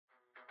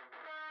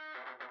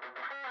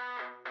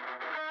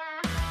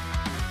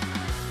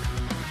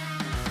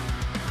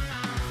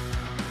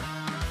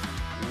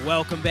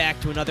Welcome back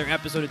to another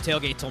episode of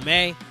Tailgate Till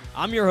May.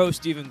 I'm your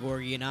host, Stephen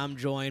Gorgie, and I'm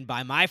joined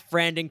by my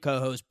friend and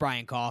co-host,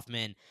 Brian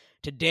Kaufman.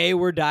 Today,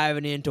 we're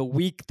diving into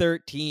Week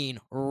 13,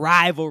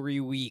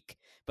 Rivalry Week.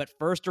 But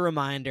first, a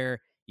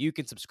reminder, you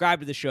can subscribe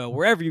to the show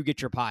wherever you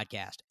get your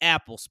podcast,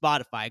 Apple,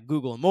 Spotify,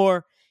 Google, and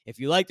more. If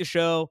you like the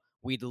show,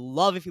 we'd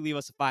love if you leave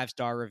us a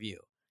 5-star review.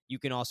 You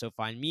can also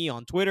find me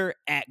on Twitter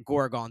at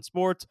Gorgon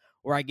Sports,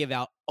 where I give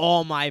out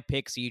all my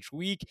picks each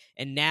week.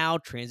 And now,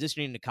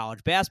 transitioning to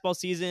college basketball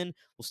season,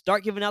 we'll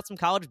start giving out some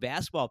college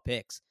basketball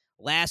picks.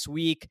 Last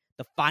week,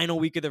 the final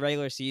week of the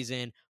regular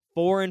season,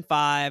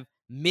 4-5,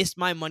 missed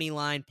my money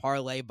line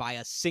parlay by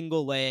a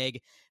single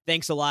leg.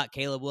 Thanks a lot,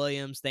 Caleb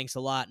Williams. Thanks a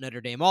lot, Notre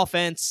Dame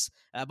offense.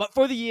 But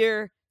for the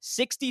year,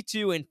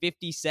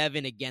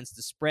 62-57 against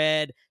the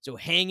spread. So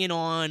hanging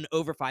on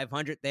over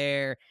 500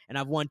 there. And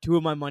I've won 2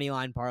 of my money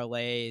line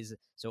parlays.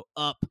 So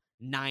up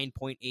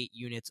 9.8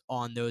 units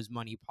on those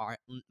money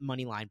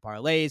line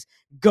parlays.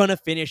 Gonna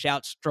finish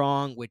out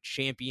strong with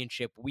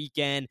championship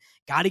weekend.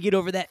 Got to get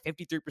over that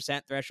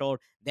 53% threshold.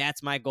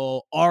 That's my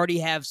goal. Already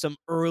have some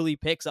early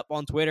picks up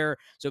on Twitter,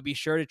 so be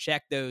sure to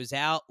check those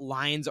out.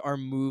 Lines are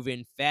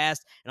moving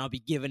fast, and I'll be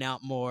giving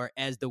out more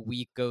as the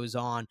week goes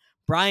on.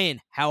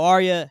 Brian, how are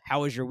you?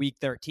 How was your week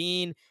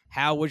 13?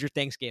 How was your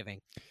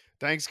Thanksgiving?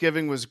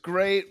 Thanksgiving was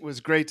great. It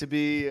was great to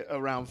be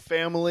around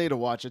family, to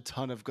watch a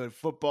ton of good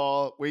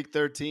football. Week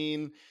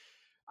 13,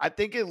 I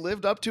think it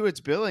lived up to its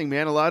billing,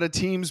 man. A lot of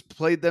teams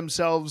played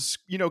themselves,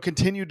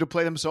 continued to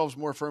play themselves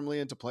more firmly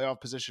into playoff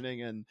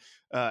positioning. And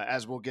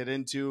as we'll get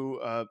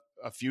into, a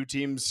few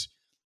teams,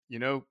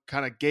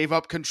 kind of gave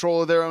up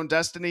control of their own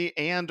destiny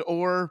and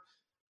or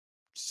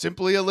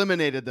simply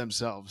eliminated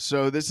themselves.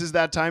 So this is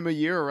that time of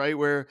year, right,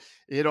 where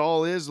it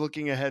all is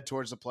looking ahead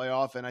towards the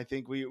playoff. And I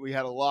think we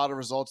had a lot of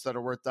results that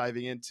are worth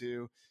diving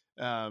into.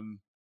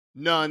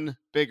 None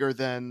bigger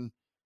than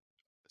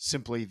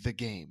simply the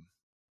game.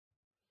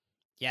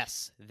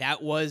 Yes,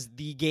 that was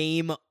the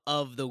game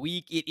of the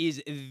week. It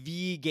is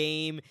the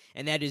game,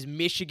 and that is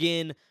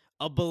Michigan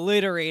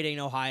obliterating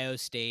Ohio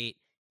State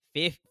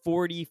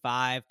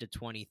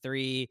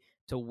 45-23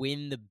 to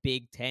win the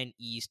Big Ten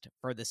East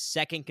for the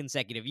second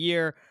consecutive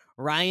year.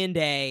 Ryan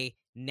Day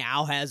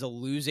now has a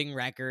losing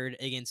record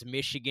against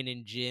Michigan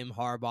and Jim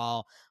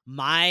Harbaugh.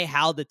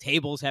 How the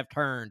tables have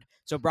turned.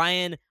 So,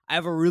 Brian, I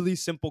have a really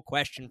simple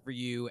question for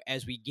you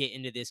as we get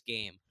into this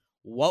game.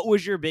 What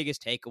was your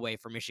biggest takeaway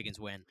for Michigan's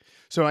win?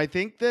 So I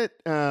think that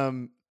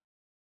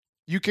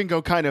you can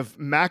go kind of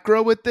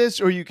macro with this,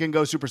 or you can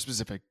go super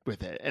specific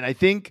with it. And I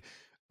think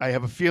I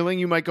have a feeling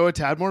you might go a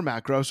tad more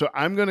macro. So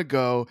I'm going to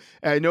go.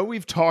 I know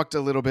we've talked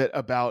a little bit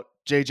about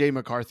JJ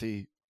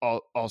McCarthy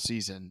all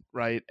season,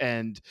 right?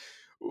 And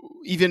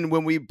even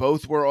when we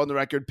both were on the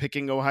record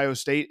picking Ohio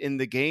State in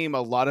the game,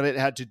 a lot of it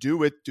had to do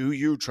with, do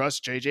you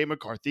trust JJ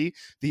McCarthy?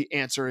 The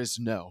answer is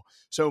no.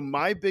 So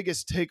my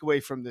biggest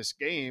takeaway from this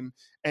game,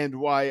 and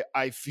why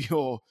I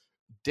feel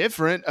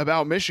different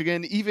about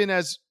Michigan, even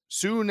as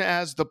soon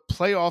as the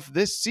playoff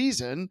this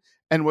season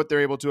and what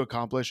they're able to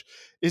accomplish,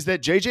 is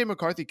that JJ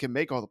McCarthy can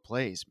make all the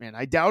plays, man.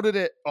 I doubted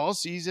it all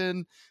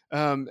season.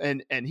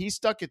 And he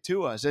stuck it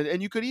to us.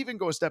 And you could even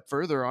go a step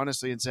further,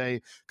 honestly, and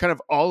say kind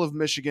of all of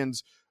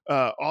Michigan's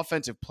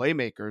offensive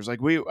playmakers.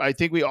 I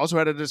think we also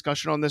had a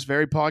discussion on this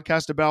very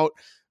podcast about,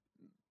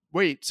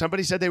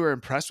 somebody said they were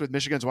impressed with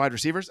Michigan's wide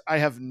receivers. I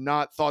have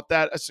not thought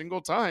that a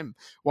single time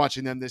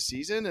watching them this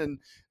season. And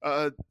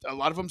a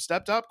lot of them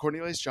stepped up.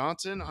 Cornelius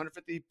Johnson,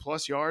 150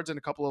 plus yards and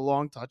a couple of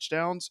long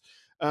touchdowns.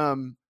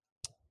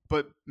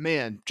 But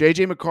man,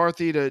 JJ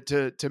McCarthy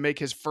to make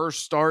his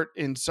first start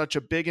in such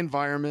a big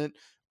environment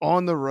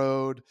on the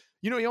road.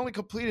 He only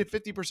completed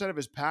 50% of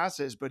his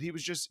passes, but he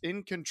was just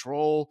in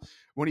control.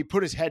 When he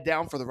put his head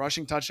down for the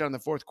rushing touchdown in the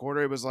fourth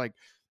quarter, it was like,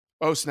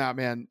 oh snap,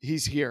 man,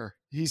 he's here.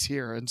 He's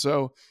here. And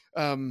so,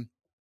 my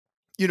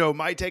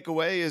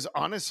takeaway is,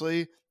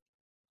 honestly,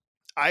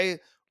 I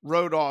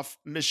wrote off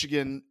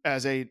Michigan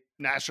as a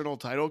national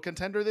title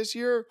contender this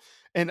year,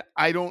 and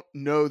I don't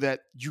know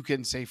that you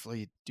can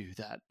safely do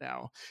that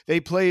now. They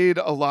played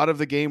a lot of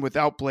the game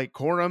without Blake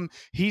Corum.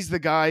 He's the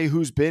guy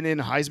who's been in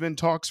Heisman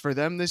talks for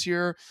them this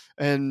year,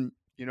 and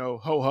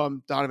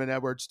ho-hum, Donovan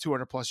Edwards,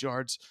 200 plus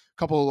yards, a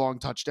couple of long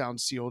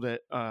touchdowns sealed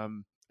it.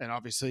 And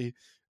obviously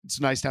it's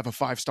nice to have a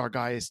 5-star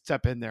guy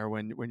step in there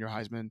when your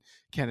Heisman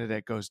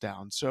candidate goes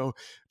down. So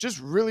just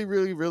really,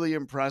 really, really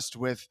impressed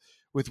with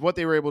what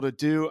they were able to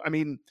do. I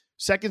mean,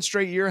 second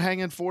straight year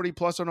hanging 40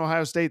 plus on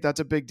Ohio State. That's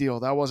a big deal.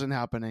 That wasn't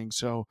happening.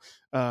 So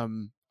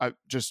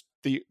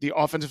the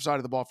offensive side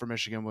of the ball for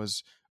Michigan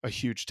was a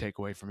huge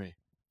takeaway for me.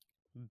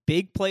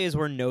 Big plays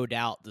were no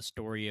doubt the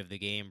story of the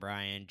game,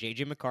 Brian.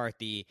 J.J.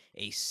 McCarthy,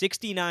 a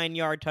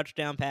 69-yard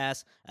touchdown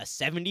pass, a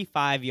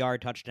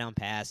 75-yard touchdown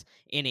pass,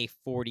 and a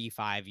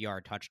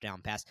 45-yard touchdown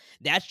pass.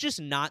 That's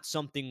just not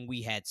something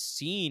we had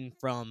seen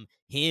from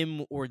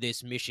him or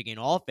this Michigan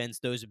offense,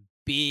 those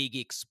big,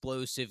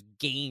 explosive,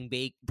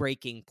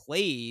 game-breaking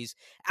plays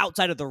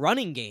outside of the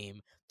running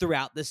game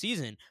throughout the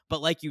season.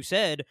 But like you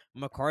said,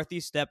 McCarthy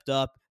stepped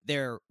up,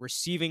 their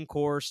receiving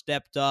core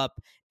stepped up,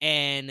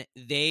 and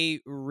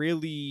they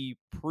really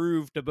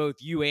proved to both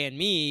you and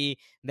me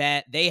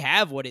that they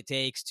have what it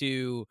takes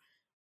to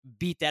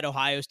beat that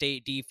Ohio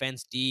State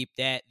defense deep,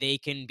 that they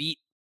can beat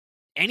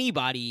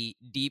anybody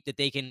deep, that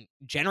they can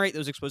generate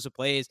those explosive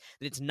plays,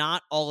 that it's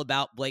not all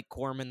about Blake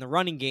Corum in the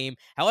running game.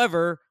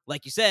 However,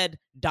 like you said,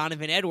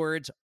 Donovan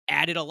Edwards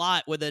added a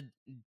lot with a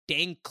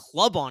dang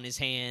club on his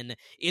hand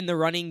in the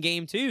running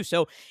game too.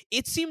 So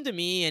it seemed to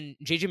me, and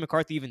JJ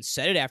McCarthy even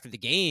said it after the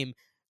game,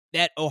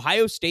 that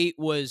Ohio State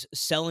was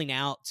selling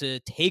out to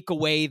take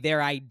away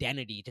their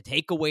identity, to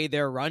take away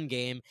their run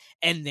game,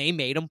 and they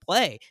made them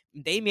play.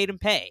 They made them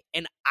pay.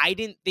 And I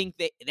didn't think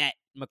that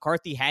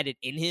McCarthy had it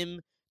in him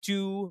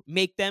to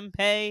make them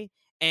pay.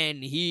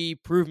 And he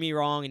proved me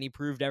wrong, and he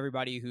proved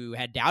everybody who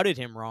had doubted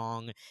him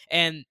wrong.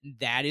 And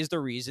that is the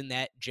reason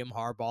that Jim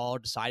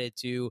Harbaugh decided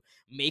to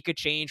make a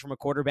change from a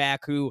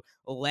quarterback who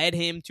led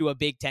him to a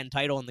Big Ten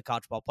title in the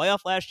college football playoff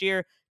last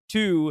year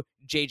to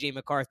JJ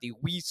McCarthy.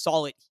 We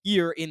saw it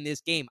here in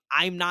this game.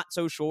 I'm not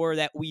so sure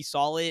that we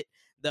saw it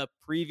the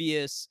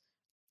previous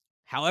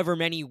however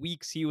many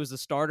weeks he was the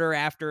starter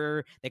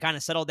after they kind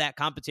of settled that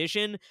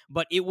competition,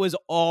 but it was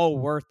all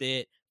worth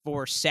it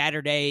for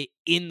Saturday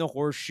in the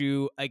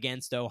Horseshoe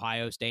against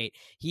Ohio State.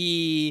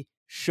 He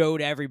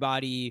showed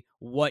everybody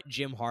what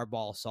Jim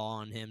Harbaugh saw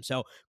on him.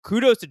 So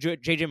kudos to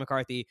JJ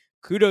McCarthy.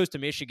 Kudos to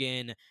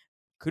Michigan.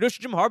 Kudos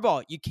to Jim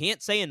Harbaugh. You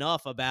can't say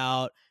enough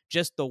about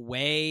just the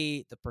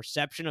way the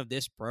perception of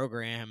this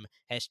program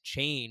has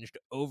changed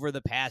over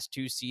the past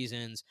 2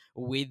 seasons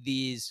with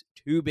these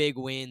 2 big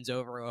wins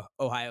over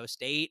Ohio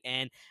State.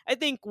 And I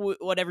think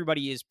what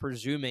everybody is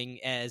presuming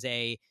as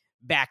a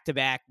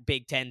back-to-back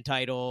Big Ten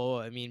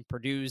title. I mean,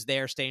 Purdue's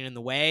there staying in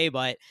the way,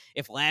 but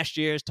if last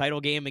year's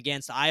title game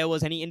against Iowa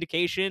is any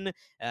indication,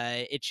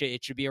 it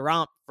should be a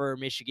romp for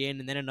Michigan,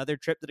 and then another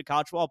trip to the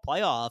college football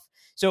playoff.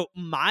 So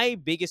my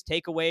biggest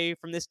takeaway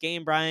from this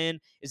game,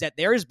 Brian, is that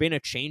there has been a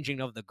changing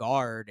of the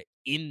guard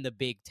in the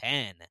Big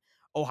Ten.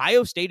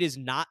 Ohio State is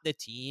not the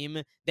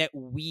team that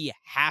we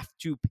have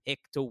to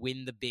pick to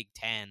win the Big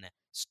Ten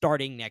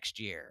starting next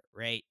year,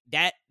 right?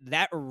 That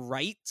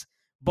right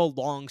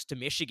belongs to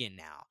Michigan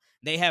now.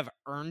 They have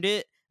earned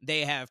it,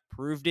 they have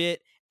proved it,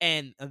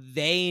 and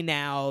they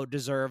now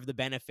deserve the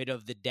benefit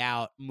of the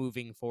doubt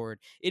moving forward.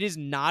 It is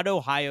not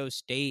Ohio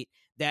State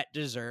that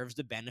deserves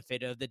the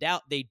benefit of the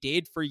doubt. They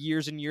did for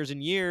years and years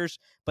and years,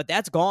 but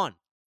that's gone.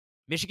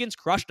 Michigan's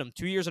crushed them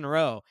 2 years in a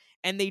row,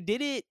 and they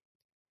did it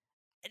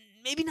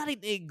maybe not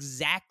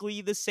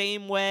exactly the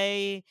same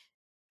way.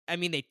 I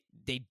mean,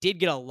 they did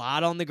get a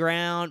lot on the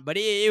ground, but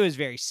it was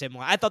very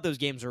similar. I thought those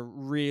games were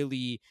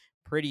really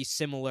pretty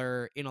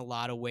similar in a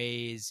lot of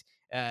ways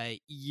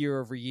year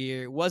over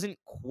year. It wasn't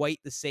quite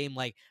the same.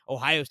 Like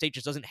Ohio State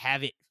just doesn't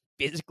have it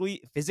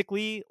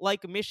physically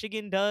like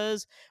Michigan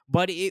does,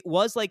 but it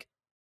was like,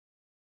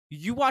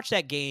 you watch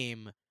that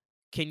game,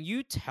 can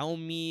you tell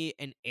me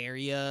an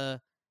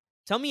area,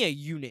 tell me a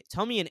unit,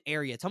 tell me an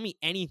area, tell me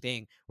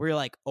anything where you're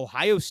like,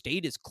 Ohio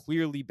State is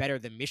clearly better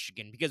than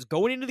Michigan? Because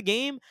going into the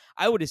game,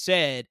 I would have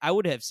said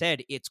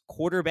it's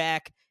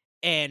quarterback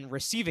and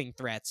receiving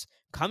threats.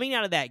 Coming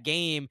out of that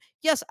game,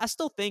 yes, I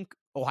still think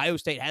Ohio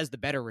State has the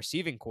better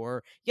receiving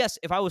core. Yes,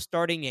 if I was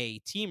starting a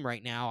team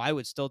right now, I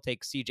would still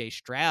take CJ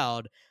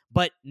Stroud,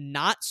 but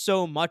not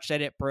so much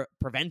that it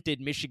prevented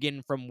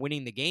Michigan from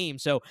winning the game.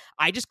 So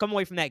I just come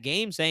away from that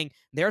game saying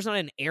there's not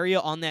an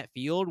area on that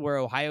field where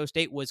Ohio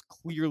State was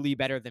clearly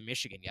better than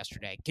Michigan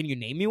yesterday. Can you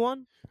name me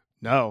one?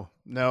 No,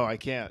 I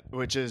can't.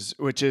 Which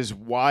is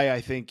why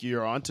I think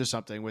you're onto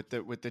something with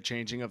the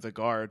changing of the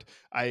guard.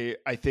 I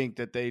think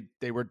that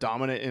they were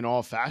dominant in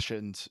all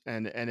fashions,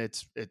 and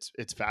it's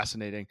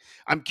fascinating.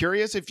 I'm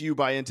curious if you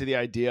buy into the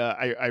idea.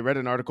 I read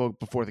an article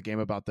before the game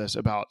about this,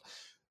 about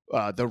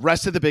the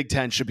rest of the Big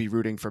Ten should be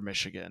rooting for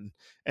Michigan,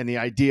 and the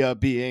idea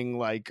being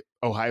like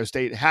Ohio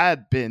State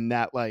had been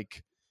that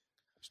like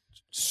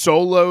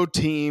solo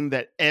team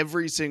that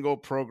every single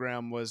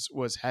program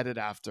was headed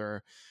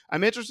after.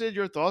 I'm interested in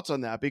your thoughts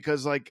on that,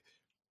 because like,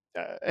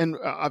 and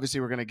obviously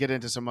we're going to get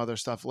into some other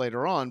stuff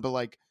later on, but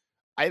like,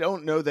 I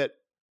don't know that,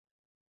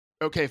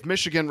 okay, if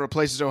Michigan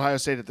replaces Ohio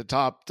State at the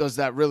top, does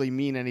that really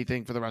mean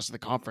anything for the rest of the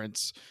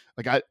conference?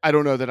 Like, I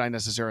don't know that I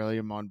necessarily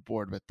am on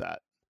board with that.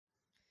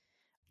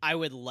 I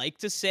would like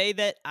to say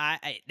that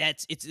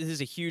this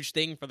is a huge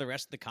thing for the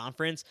rest of the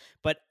conference,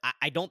 but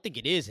I don't think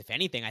it is. If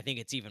anything, I think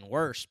it's even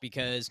worse,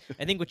 because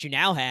I think what you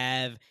now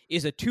have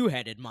is a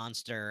 2-headed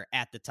monster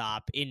at the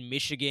top in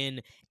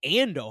Michigan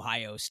and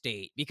Ohio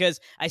State.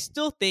 Because I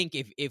still think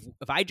if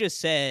I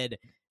just said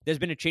there's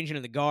been a changing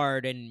of the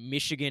guard and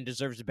Michigan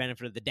deserves the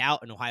benefit of the doubt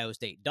and Ohio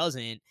State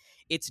doesn't,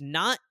 it's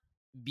not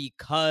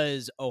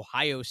because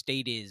Ohio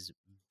State is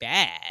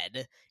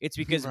bad. It's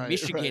because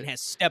Michigan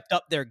has stepped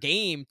up their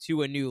game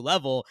to a new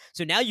level.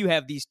 So now you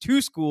have these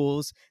 2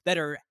 schools that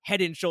are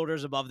head and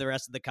shoulders above the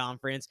rest of the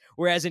conference.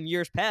 Whereas in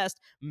years past,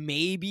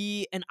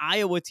 maybe an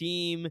Iowa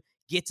team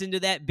gets into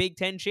that Big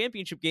Ten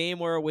championship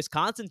game, or a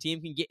Wisconsin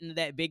team can get into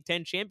that Big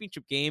Ten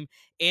championship game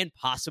and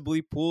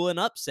possibly pull an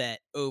upset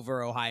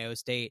over Ohio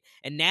State.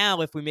 And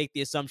now if we make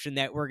the assumption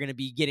that we're going to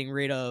be getting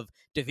rid of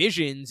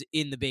divisions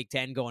in the Big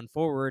Ten going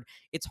forward,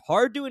 it's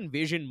hard to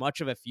envision much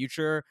of a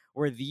future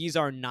where these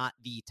are not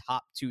the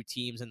top two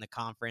teams in the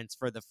conference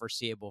for the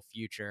foreseeable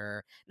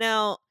future.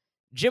 Now,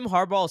 Jim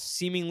Harbaugh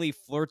seemingly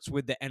flirts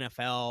with the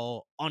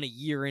NFL on a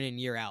year in and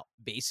year out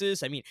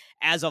basis. I mean,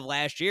 as of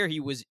last year, he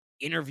was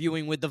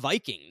interviewing with the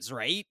Vikings,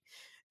 right?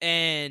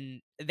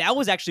 And that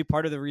was actually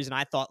part of the reason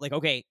I thought, like,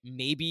 okay,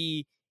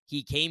 maybe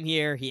he came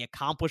here, he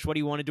accomplished what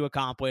he wanted to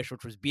accomplish,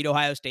 which was beat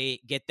Ohio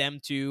State, get them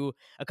to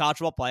a college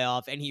football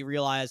playoff, and he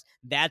realized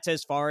that's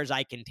as far as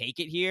I can take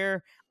it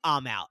here.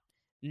 I'm out.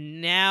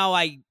 Now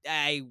I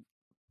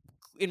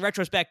in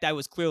retrospect, I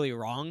was clearly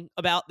wrong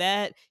about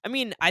that. I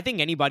mean, I think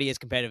anybody as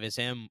competitive as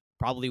him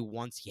probably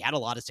once he had a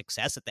lot of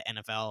success at the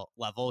NFL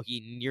level.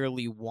 He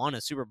nearly won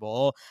a Super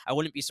Bowl. I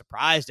wouldn't be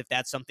surprised if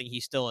that's something he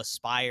still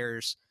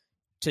aspires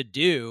to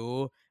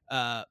do.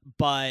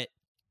 But,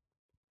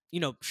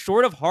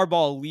 short of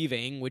Harbaugh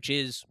leaving, which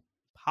is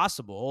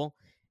possible,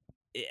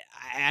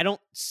 I don't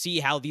see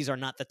how these are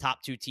not the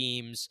top two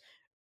teams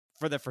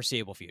for the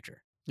foreseeable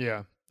future.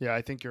 Yeah,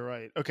 I think you're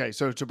right. Okay,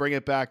 so to bring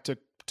it back to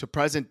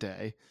present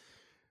day,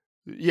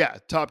 yeah,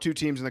 top two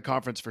teams in the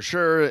conference for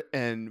sure,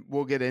 and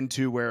we'll get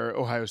into where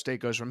Ohio State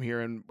goes from here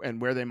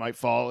and where they might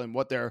fall and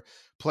what their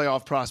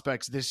playoff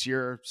prospects this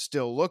year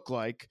still look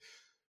like.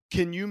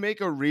 Can you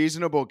make a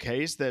reasonable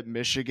case that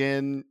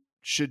Michigan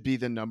should be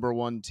the number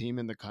one team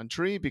in the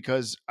country?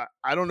 Because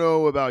I don't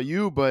know about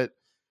you, but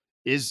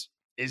is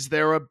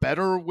there a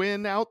better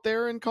win out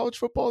there in college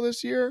football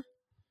this year?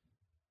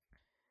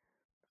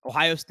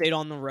 Ohio State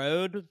on the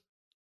road?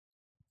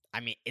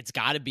 I mean, it's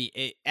got to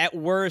be. At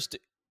worst,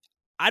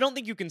 I don't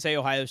think you can say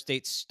Ohio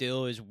State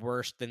still is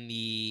worse than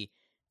the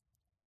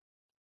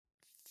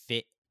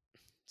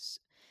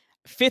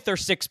fifth or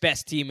sixth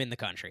best team in the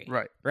country.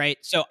 Right.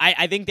 So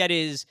I think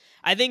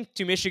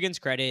to Michigan's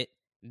credit,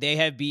 they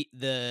have beat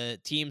the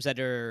teams that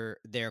are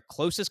their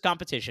closest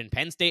competition,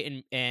 Penn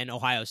State and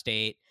Ohio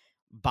State,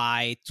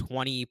 by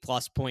 20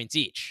 plus points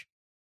each.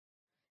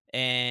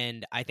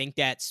 And I think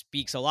that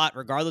speaks a lot,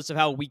 regardless of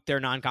how weak their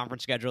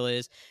non-conference schedule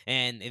is.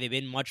 And they've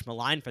been much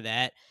maligned for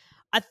that.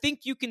 I think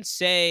you can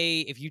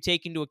say, if you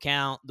take into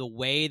account the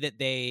way that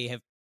they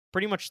have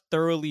pretty much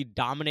thoroughly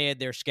dominated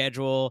their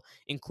schedule,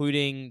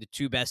 including the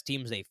two best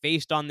teams they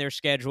faced on their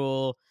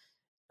schedule,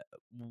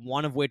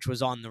 one of which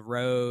was on the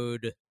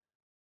road.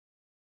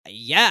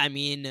 Yeah, I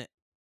mean,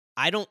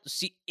 I don't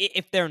see,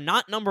 if they're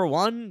not number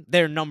one,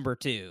 they're number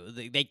two.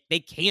 They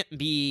can't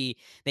be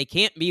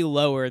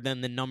lower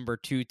than the number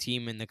two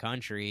team in the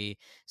country.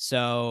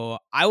 So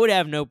I would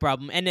have no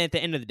problem. And at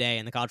the end of the day,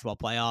 in the college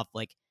football playoff,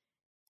 like,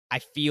 I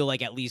feel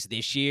like at least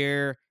this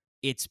year,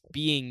 it's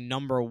being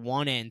number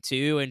 1 and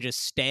 2 and just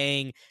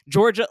staying.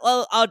 Georgia,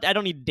 I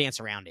don't need to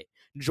dance around it.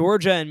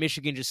 Georgia and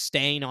Michigan just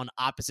staying on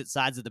opposite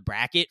sides of the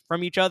bracket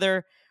from each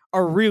other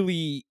are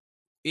really,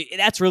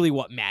 that's really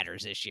what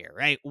matters this year,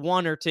 right?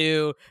 1 or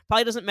 2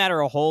 probably doesn't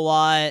matter a whole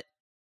lot,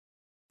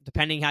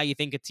 depending how you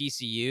think of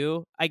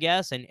TCU, I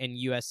guess, and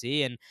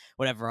USC and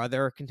whatever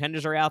other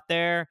contenders are out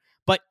there.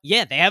 But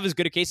yeah, they have as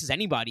good a case as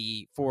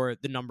anybody for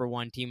the number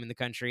 1 team in the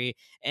country.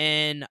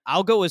 And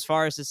I'll go as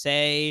far as to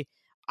say,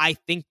 I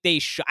think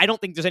I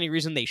don't think there's any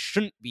reason they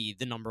shouldn't be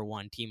the number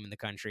 1 team in the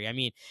country. I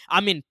mean,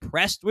 I'm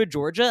impressed with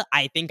Georgia.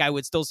 I think I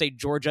would still say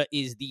Georgia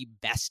is the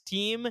best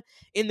team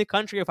in the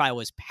country if I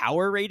was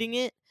power rating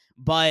it.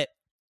 But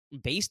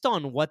based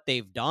on what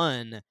they've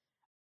done,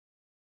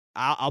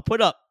 I'll put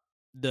up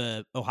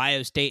the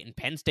Ohio State and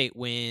Penn State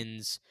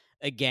wins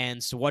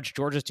against what's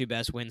Georgia's 2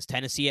 best wins,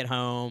 Tennessee at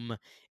home,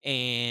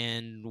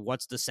 and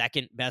what's the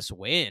second best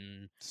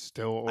win?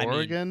 Still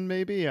Oregon,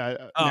 maybe?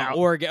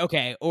 Oregon.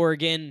 Okay,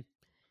 Oregon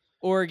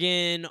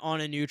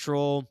on a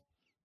neutral.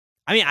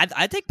 I mean,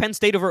 I take Penn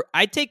State over.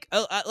 Let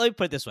me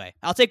put it this way: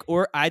 I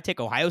take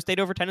Ohio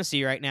State over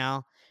Tennessee right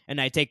now, and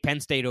I take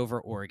Penn State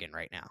over Oregon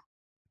right now.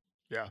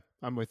 Yeah,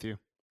 I'm with you.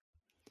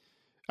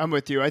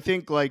 I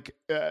think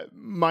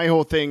my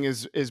whole thing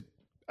is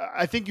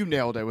I think you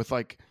nailed it with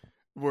like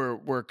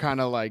we're kind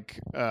of like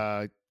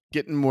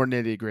getting more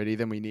nitty gritty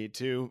than we need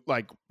to.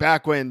 Like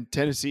back when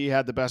Tennessee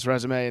had the best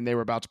resume and they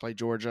were about to play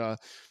Georgia,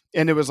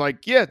 and it was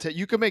like, yeah,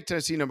 you can make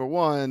Tennessee number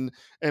 1.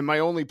 And my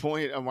only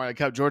point on why I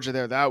kept Georgia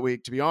there that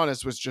week, to be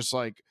honest, was just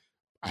like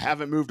I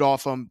haven't moved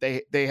off them.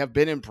 They have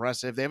been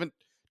impressive. They haven't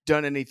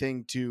done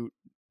anything to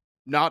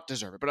not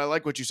deserve it. But I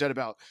like what you said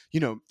about,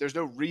 there's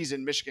no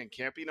reason Michigan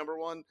can't be number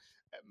 1.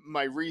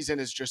 My reason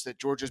is just that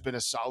Georgia's been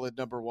a solid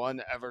number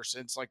 1 ever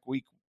since like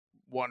week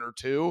 1 or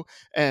 2.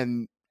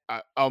 And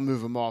I'll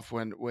move them off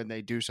when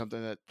they do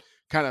something that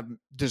kind of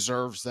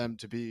deserves them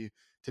to be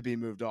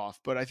moved off.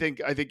 But I think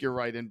you're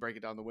right in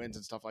breaking down the wins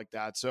and stuff like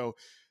that. So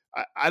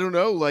I don't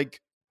know, like,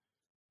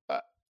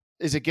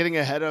 is it getting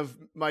ahead of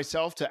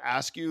myself to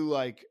ask you,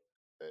 like,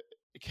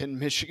 can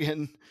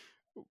Michigan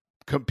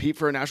compete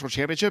for a national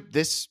championship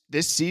this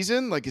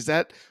season? Like, is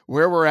that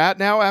where we're at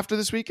now after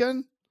this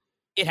weekend?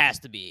 It has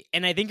to be.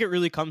 And I think it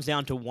really comes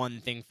down to one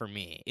thing for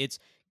me. It's,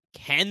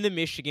 can the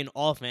Michigan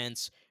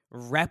offense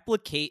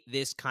replicate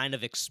this kind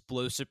of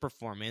explosive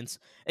performance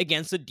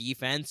against a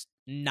defense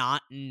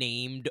not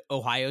named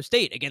Ohio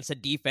State, against a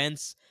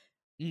defense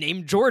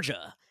named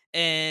Georgia?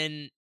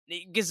 And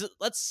because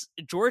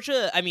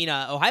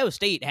Ohio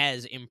State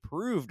has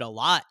improved a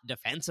lot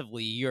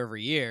defensively year over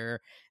year.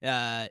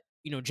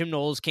 Jim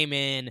Knowles came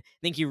in. I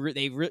think he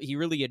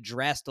really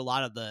addressed a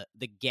lot of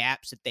the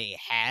gaps that they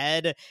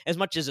had, as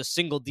much as a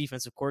single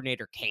defensive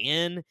coordinator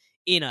can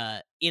in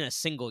a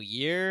single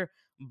year.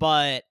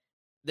 But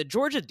the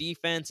Georgia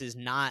defense is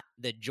not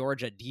the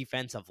Georgia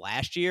defense of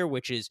last year,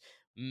 which is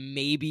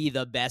maybe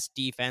the best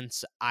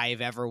defense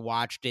I've ever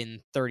watched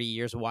in 30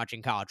 years of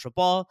watching college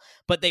football,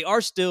 but they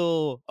are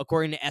still,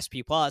 according to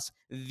SP Plus,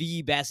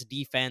 the best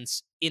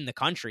defense in the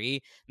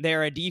country.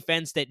 They're a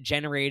defense that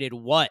generated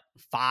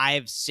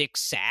 5-6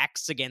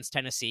 sacks against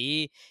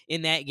Tennessee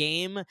in that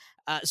game.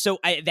 So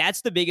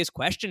that's the biggest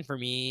question for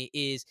me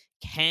is,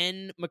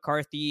 can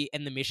McCarthy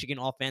and the Michigan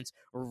offense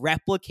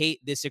replicate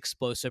this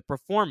explosive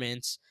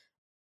performance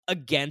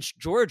against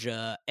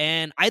Georgia?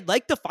 And I'd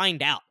like to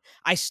find out.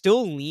 I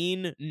still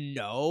lean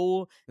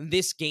no.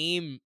 This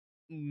game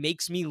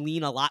makes me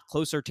lean a lot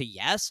closer to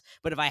yes,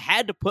 but if I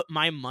had to put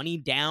my money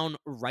down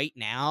right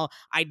now,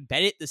 I'd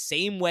bet it the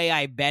same way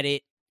I bet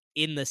it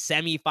in the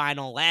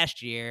semifinal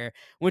last year,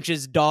 which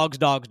is dogs,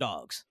 dogs,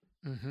 dogs.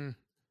 Mm-hmm.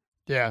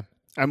 Yeah,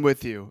 I'm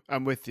with you.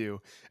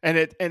 And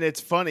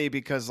it's funny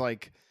because,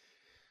 like,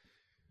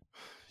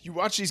 you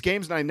watch these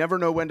games and I never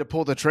know when to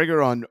pull the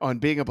trigger on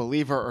being a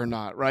believer or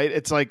not, right?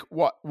 It's like,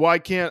 why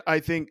don't I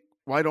think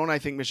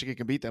Michigan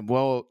can beat them?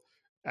 Well,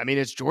 I mean,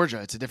 it's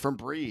Georgia. It's a different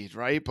breed,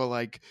 right? But,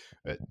 like,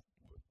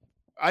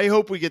 I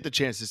hope we get the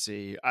chance to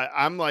see.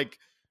 I'm like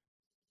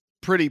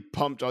pretty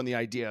pumped on the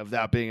idea of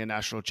that being a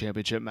national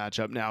championship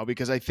matchup now,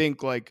 because I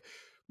think, like,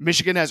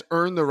 Michigan has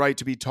earned the right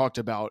to be talked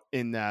about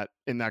in that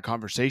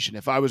conversation.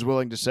 If I was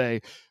willing to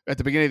say at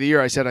the beginning of the year,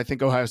 I said I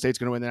think Ohio State's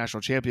going to win the national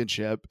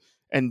championship,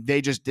 and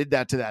they just did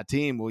that to that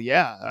team. Well,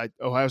 yeah,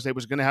 Ohio State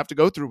was going to have to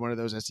go through one of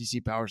those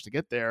SEC powers to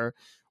get there.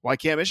 Why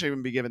can't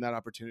Michigan be given that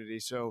opportunity?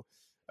 So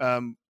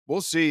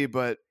we'll see.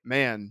 But,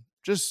 man,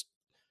 just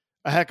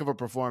a heck of a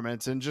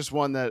performance, and just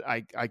one that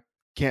I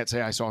can't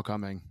say I saw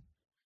coming.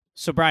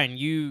 So, Brian,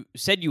 you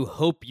said you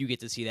hope you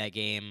get to see that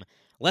game.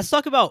 Let's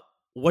talk about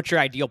what your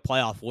ideal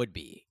playoff would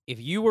be. If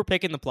you were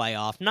picking the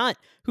playoff, not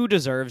who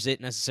deserves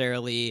it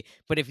necessarily,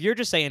 but if you're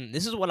just saying,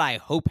 this is what I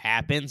hope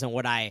happens and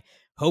what I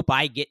hope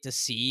I get to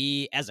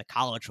see as a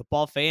college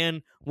football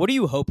fan, what are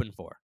you hoping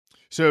for?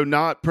 So,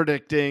 not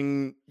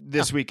predicting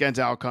this weekend's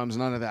outcomes,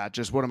 none of that.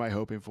 Just what am I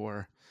hoping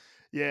for?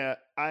 Yeah,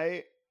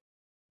 I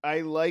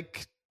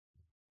like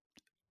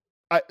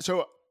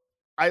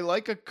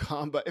a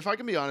combo. If I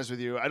can be honest with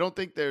you, I don't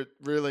think they're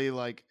really,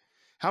 like,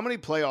 how many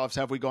playoffs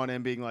have we gone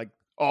in being like,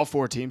 all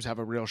four teams have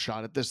a real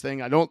shot at this thing?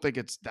 I don't think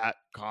it's that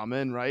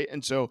common, right?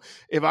 And so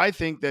if I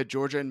think that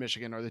Georgia and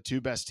Michigan are the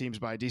two best teams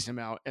by a decent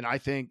amount, and I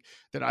think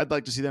that I'd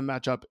like to see them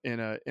match up in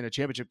a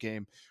championship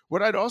game,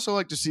 what I'd also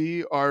like to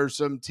see are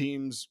some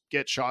teams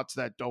get shots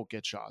that don't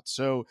get shots.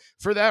 So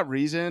for that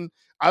reason,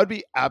 I would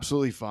be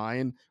absolutely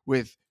fine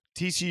with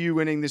TCU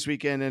winning this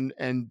weekend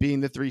and being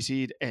the 3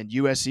 seed, and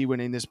USC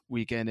winning this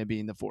weekend and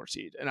being the 4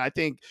 seed. And I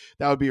think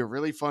that would be a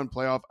really fun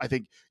playoff. I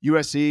think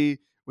USC,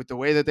 with the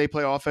way that they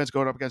play offense,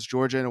 going up against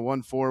Georgia in a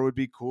 1-4 would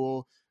be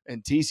cool.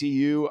 And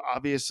TCU,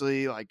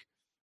 obviously, like,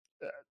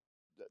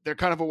 they're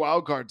kind of a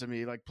wild card to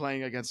me, like,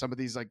 playing against some of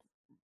these, like,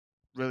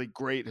 really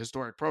great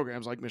historic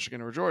programs like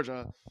Michigan or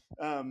Georgia.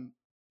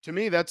 To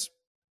me, that's,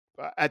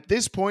 at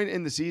this point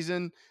in the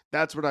season,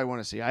 that's what I want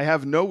to see. I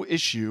have no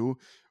issue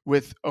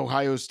with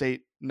Ohio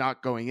State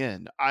not going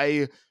in.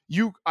 I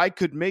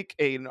could make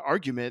an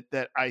argument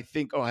that I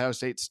think Ohio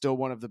State's still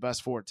one of the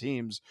best 4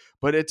 teams,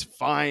 but it's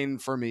fine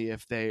for me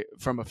if they,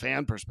 from a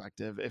fan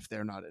perspective, if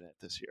they're not in it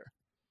this year.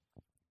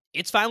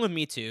 It's fine with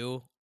me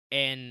too.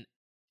 And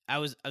I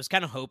was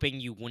kind of hoping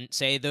you wouldn't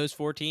say those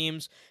 4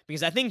 teams,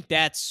 because I think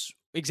that's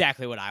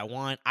exactly what I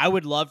want. I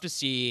would love to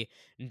see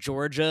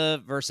Georgia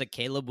versus a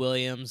Caleb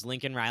Williams,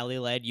 Lincoln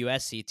Riley-led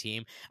USC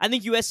team. I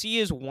think USC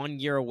is 1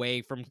 year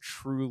away from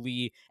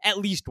at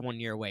least 1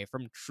 year away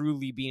from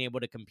truly being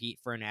able to compete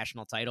for a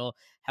national title.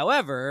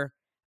 However,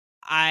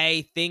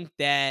 I think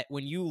that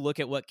when you look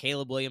at what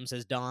Caleb Williams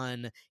has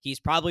done, he's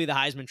probably the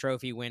Heisman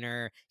Trophy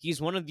winner.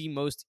 He's one of the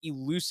most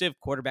elusive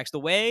quarterbacks. The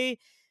way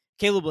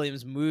Caleb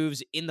Williams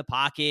moves in the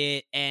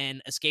pocket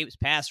and escapes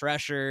pass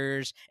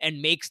rushers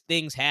and makes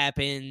things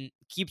happen,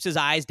 keeps his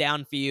eyes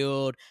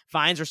downfield,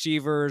 finds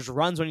receivers,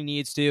 runs when he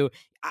needs to.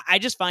 I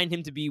just find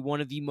him to be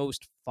one of the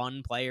most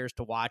fun players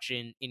to watch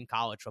in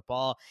college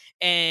football.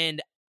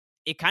 And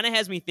it kind of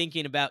has me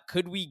thinking about,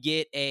 if we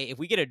get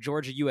a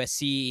Georgia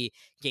USC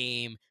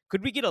game,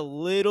 could we get a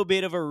little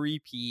bit of a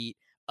repeat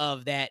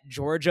of that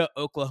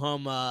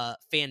Georgia-Oklahoma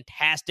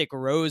fantastic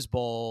Rose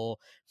Bowl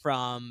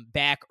from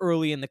back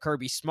early in the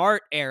Kirby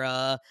Smart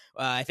era.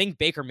 I think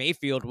Baker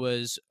Mayfield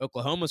was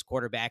Oklahoma's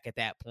quarterback at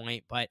that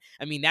point, but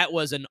I mean, that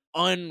was an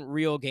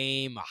unreal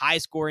game, a high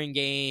scoring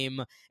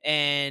game.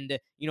 And,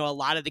 a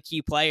lot of the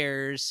key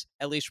players,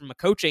 at least from a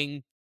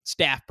coaching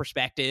staff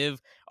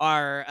perspective,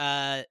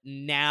 are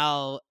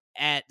now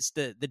at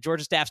the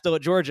Georgia staff still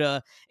at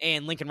Georgia,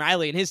 and Lincoln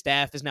Riley and his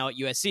staff is now at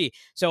USC.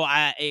 So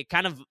it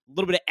kind of a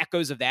little bit of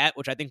echoes of that,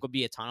 which I think would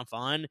be a ton of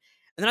fun. And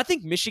then I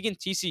think Michigan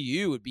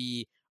TCU would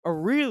be a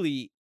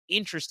really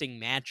interesting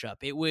matchup.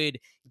 It would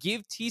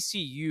give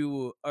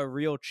TCU a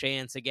real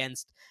chance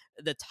against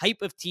the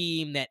type of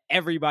team that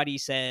everybody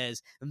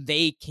says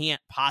they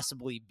can't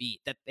possibly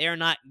beat, that they're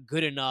not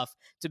good enough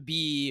to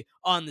be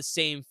on the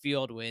same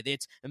field with.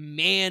 It's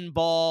man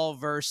ball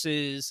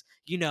versus,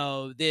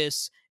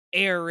 this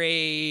air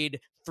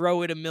raid,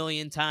 throw it a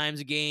million times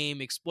a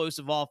game,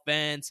 explosive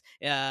offense.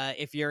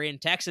 If you're in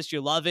Texas, you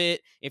love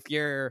it. If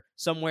you're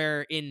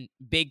somewhere in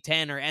Big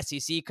Ten or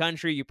SEC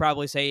country, you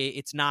probably say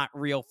it's not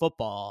real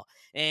football.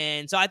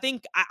 And so I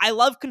think I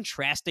love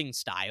contrasting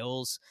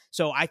styles.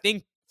 So I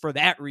think for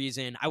that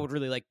reason, I would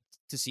really like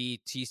to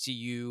see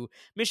TCU,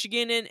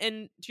 Michigan,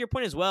 and to your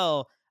point as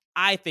well,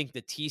 I think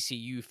the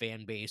TCU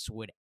fan base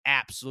would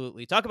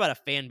absolutely talk about a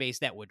fan base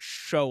that would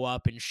show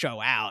up and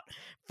show out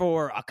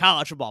for a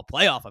college football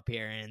playoff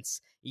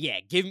appearance.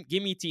 Yeah, give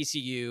me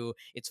TCU.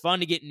 It's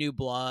fun to get new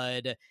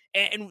blood.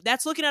 And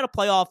that's looking at a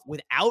playoff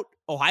without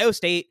Ohio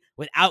State,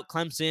 without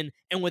Clemson,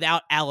 and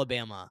without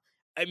Alabama.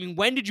 I mean,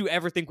 when did you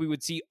ever think we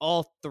would see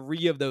all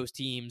three of those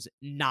teams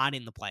not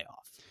in the playoff?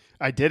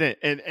 I didn't.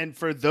 And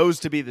for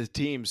those to be the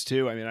teams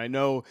too. I mean, I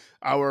know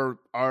our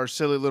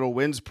silly little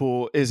wins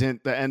pool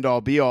isn't the end all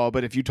be all,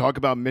 but if you talk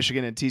about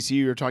Michigan and TCU,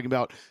 you're talking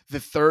about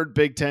the third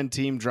Big Ten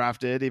team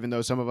drafted, even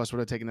though some of us would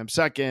have taken them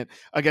second,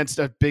 against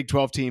a Big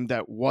 12 team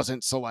that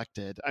wasn't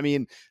selected. I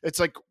mean, it's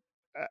like,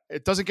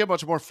 it doesn't get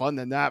much more fun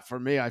than that for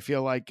me. I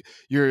feel like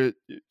you're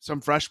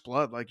some fresh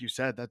blood, like you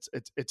said.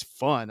 It's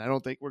fun. I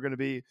don't think we're going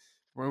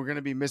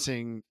to be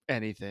missing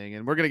anything,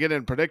 and we're going to get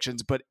in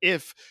predictions. But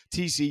if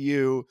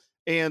TCU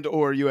and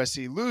or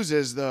USC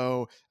loses,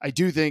 though, I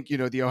do think,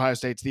 the Ohio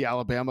States, the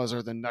Alabamas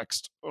are the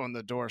next on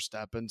the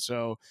doorstep. And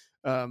so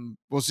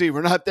we'll see.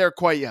 We're not there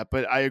quite yet,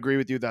 but I agree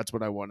with you. That's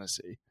what I want to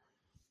see.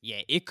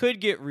 Yeah, it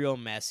could get real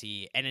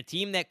messy, and a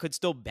team that could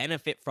still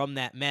benefit from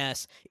that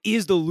mess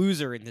is the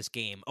loser in this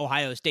game,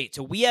 Ohio State.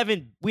 So we have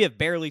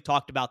barely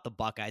talked about the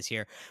Buckeyes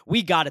here.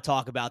 We got to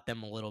talk about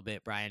them a little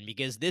bit, Brian,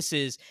 because this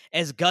is,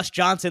 as Gus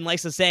Johnson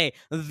likes to say,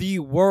 the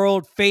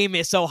world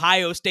famous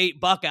Ohio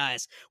State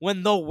Buckeyes.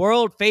 When the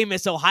world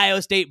famous Ohio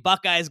State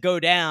Buckeyes go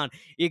down,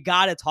 you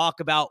got to talk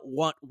about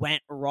what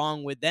went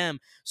wrong with them.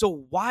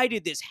 So why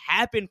did this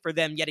happen for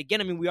them yet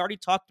again? I mean, we already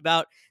talked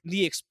about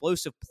the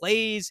explosive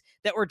plays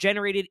that were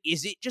generated.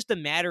 Is it just a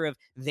matter of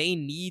they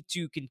need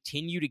to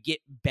continue to get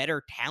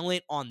better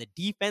talent on the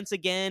defense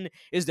again?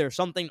 Is there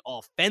something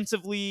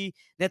offensively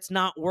that's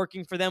not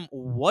working for them?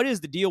 What is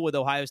the deal with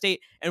Ohio State?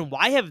 And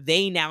why have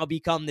they now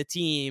become the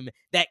team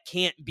that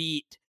can't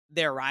beat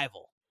their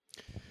rival?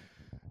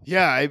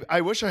 Yeah, I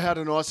wish I had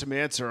an awesome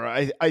answer.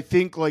 I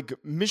think like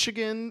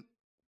Michigan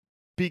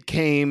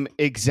became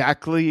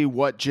exactly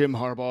what Jim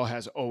Harbaugh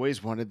has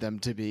always wanted them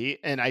to be.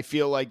 And I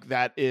feel like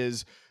that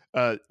is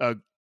a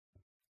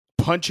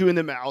punch you in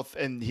the mouth,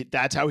 and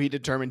that's how he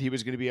determined he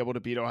was going to be able to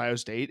beat Ohio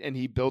State, and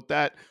he built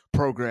that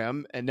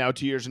program. And now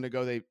 2 years in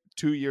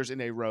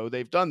a row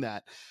they've done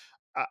that.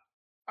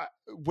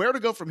 Where to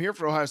go from here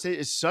for Ohio State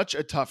is such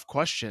a tough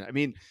question. I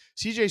mean,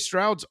 CJ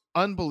Stroud's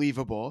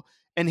unbelievable,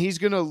 and he's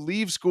going to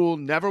leave school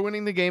never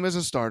winning the game as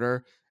a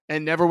starter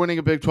and never winning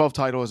a Big 12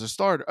 title as a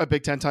starter, a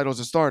Big 10 title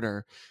as a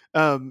starter.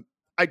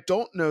 I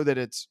don't know that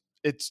it's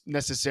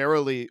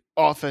necessarily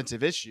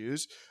offensive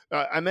issues.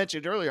 I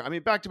mentioned earlier, I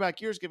mean,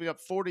 back-to-back years giving up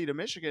 40 to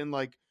Michigan,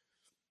 like,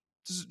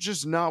 this is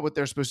just not what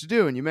they're supposed to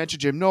do. And you mentioned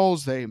Jim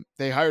Knowles. They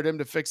hired him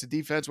to fix the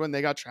defense when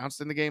they got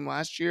trounced in the game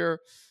last year.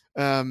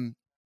 And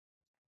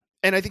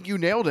I think you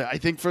nailed it. I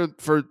think for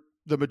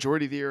the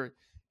majority of the year,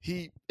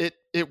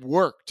 it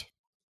worked.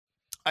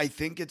 I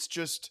think it's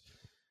just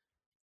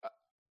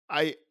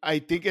I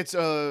think it's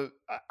I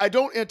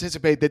don't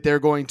anticipate that they're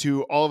going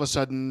to all of a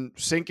sudden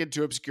sink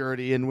into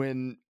obscurity and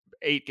win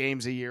 8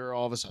 games a year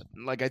all of a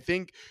sudden. Like, I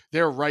think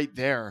they're right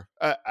there.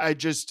 I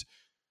do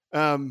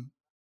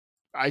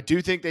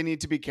think they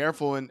need to be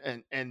careful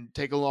and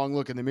take a long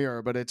look in the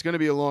mirror, but it's going to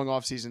be a long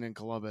offseason in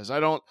Columbus. I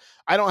don't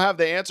have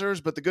the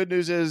answers, but the good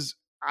news is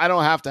I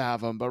don't have to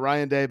have them, but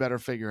Ryan Day better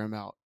figure him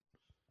out.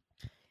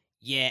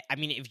 Yeah, I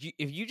mean,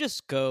 if you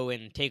just go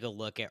and take a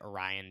look at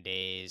Ryan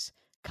Day's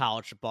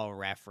college football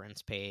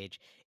reference page,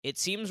 it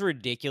seems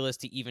ridiculous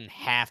to even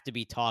have to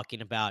be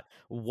talking about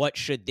what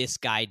should this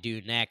guy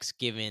do next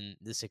given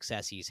the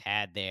success he's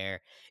had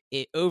there.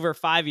 Over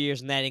 5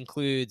 years, and that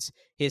includes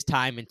his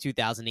time in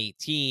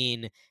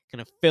 2018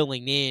 kind of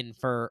filling in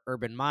for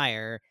Urban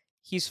Meyer,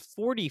 he's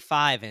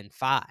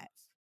 45-5.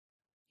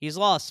 He's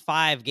lost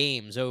 5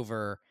 games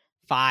over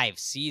 5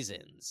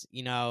 seasons.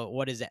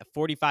 What is that?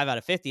 45 out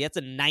of 50. That's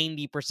a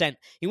 90%.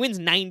 He wins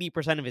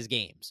 90% of his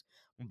games,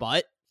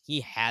 but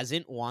he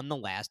hasn't won the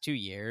last 2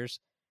 years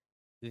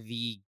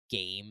the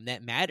game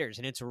that matters.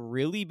 And it's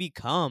really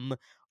become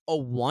a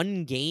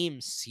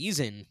 1-game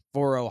season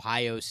for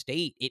Ohio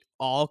State. It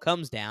all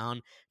comes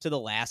down to the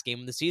last game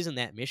of the season,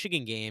 that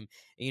Michigan game.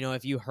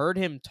 If you heard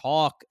him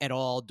talk at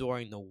all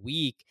during the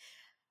week,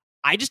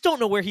 I just don't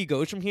know where he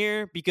goes from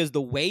here, because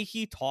the way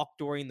he talked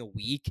during the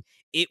week,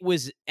 it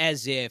was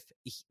as if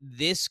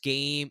this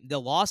game, the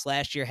loss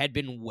last year, had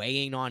been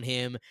weighing on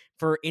him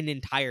for an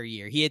entire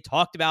year. He had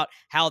talked about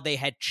how they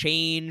had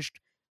changed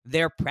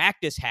their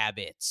practice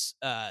habits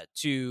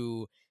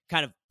to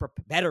kind of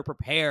better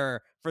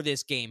prepare for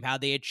this game, how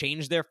they had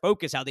changed their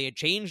focus, how they had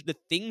changed the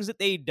things that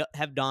they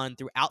have done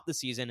throughout the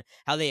season,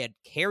 how they had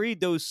carried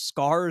those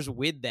scars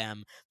with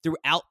them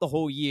throughout the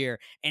whole year,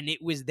 and it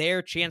was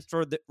their chance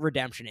for the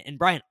redemption. And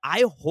Brian,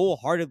 I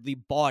wholeheartedly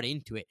bought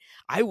into it.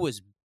 I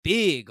was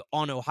big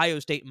on Ohio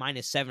State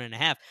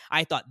 -7.5.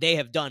 I thought they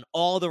have done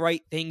all the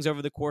right things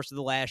over the course of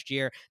the last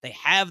year. They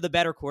have the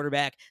better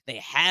quarterback. They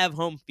have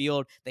home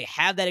field. They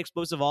have that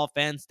explosive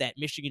offense that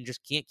Michigan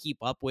just can't keep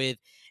up with.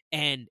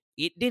 And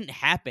it didn't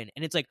happen.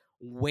 And it's like,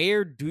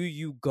 where do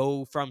you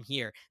go from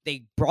here?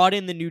 They brought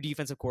in the new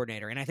defensive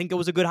coordinator, and I think it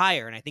was a good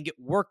hire, and I think it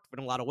worked in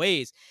a lot of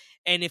ways.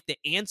 And if the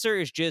answer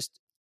is just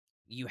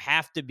you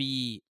have to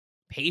be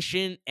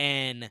patient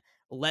and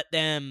let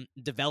them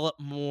develop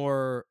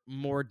more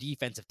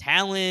defensive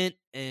talent,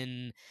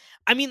 and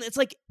I mean, it's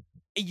like,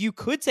 you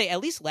could say,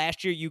 at least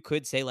last year, you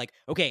could say, like,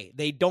 okay,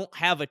 they don't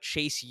have a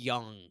Chase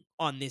Young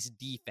on this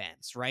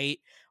defense, right?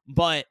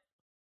 But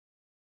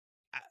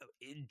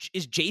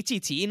is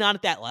JTT not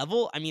at that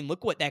level? I mean,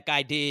 look what that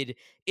guy did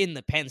in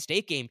the Penn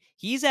State game.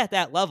 He's at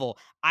that level.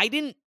 I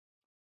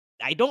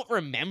don't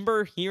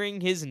remember hearing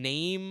his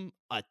name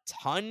a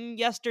ton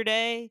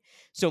yesterday.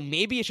 So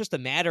maybe it's just a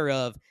matter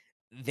of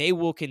they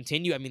will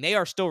continue. I mean, they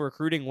are still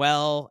recruiting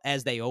well,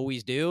 as they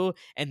always do,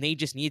 and they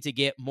just need to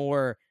get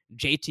more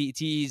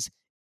JTTs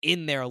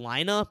in their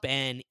lineup.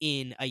 And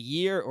in a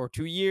year or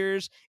 2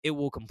 years, it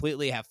will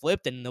completely have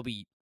flipped and they'll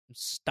be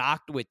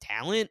stocked with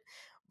talent.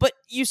 But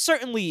you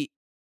certainly,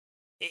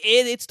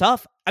 it's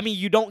tough. I mean,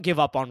 you don't give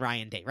up on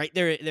Ryan Day, right?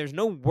 There's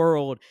no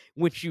world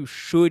which you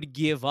should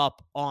give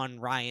up on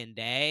Ryan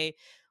Day.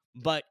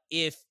 But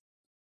if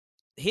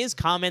his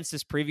comments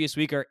this previous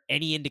week are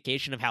any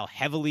indication of how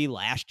heavily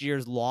last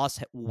year's loss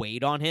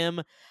weighed on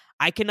him,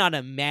 I cannot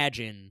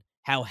imagine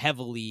how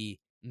heavily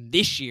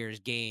this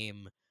year's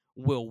game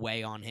will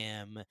weigh on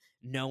him,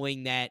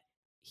 knowing that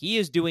he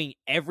is doing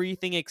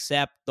everything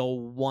except the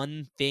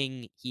one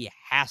thing he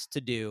has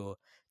to do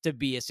to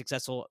be a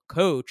successful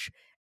coach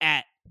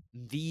at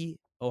the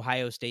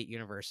Ohio State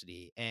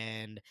University.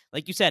 And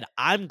like you said,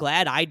 I'm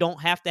glad I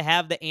don't have to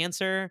have the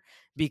answer,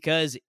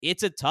 because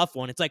it's a tough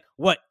one. It's like,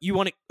 what you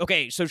want to,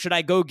 okay, so should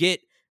I go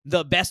get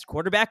the best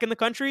quarterback in the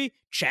country?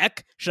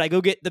 Check. Should I go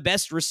get the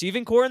best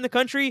receiving core in the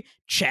country?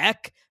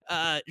 Check.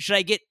 Should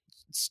I get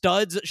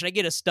studs? Should I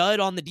get a stud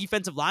on the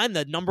defensive line,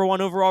 the number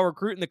 1 overall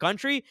recruit in the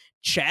country?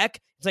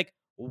 Check. It's like,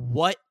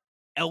 what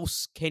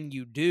else can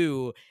you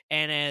do?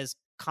 And as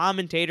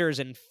commentators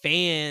and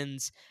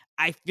fans,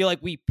 I feel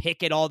like we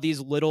pick at all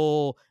these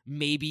little,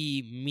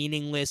 maybe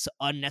meaningless,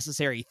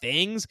 unnecessary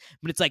things,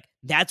 but it's like,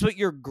 that's what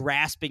you're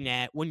grasping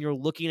at when you're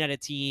looking at a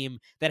team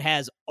that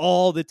has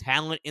all the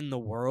talent in the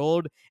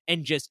world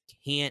and just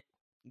can't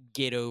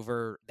get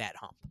over that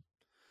hump.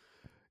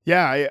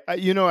 Yeah,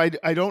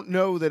 I don't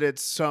know that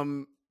it's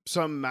some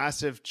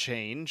massive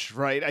change,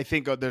 right? I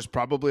think there's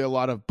probably a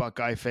lot of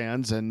Buckeye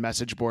fans and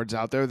message boards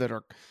out there that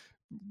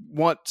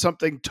want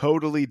something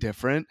totally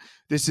different.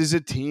 This is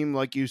a team,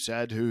 like you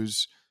said,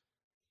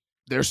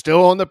 they're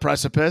still on the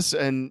precipice,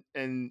 and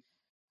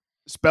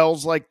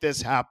spells like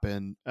this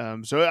happen.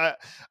 So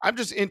I'm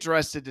just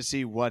interested to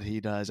see what he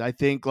does. I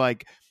think,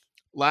 like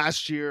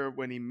last year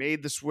when he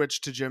made the switch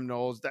to Jim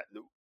Knowles, that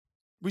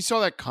we saw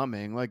that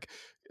coming. Like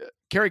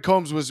Kerry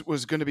Combs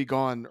was going to be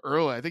gone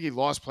early. I think he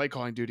lost play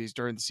calling duties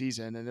during the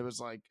season, and it was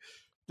like,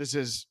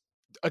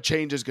 a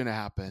change is going to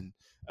happen.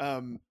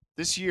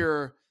 This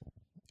year,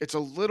 it's a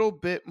little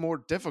bit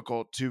more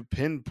difficult to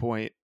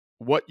pinpoint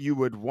what you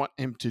would want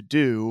him to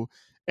do.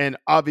 And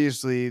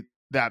obviously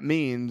that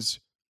means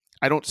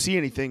I don't see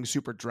anything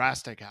super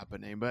drastic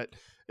happening, but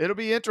it'll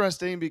be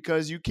interesting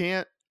because you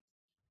can't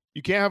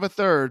have a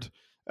third.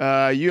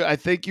 I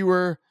think you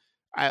were,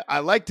 I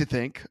like to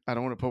think, I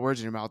don't want to put words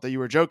in your mouth, that you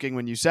were joking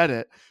when you said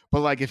it, but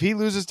like, if he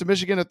loses to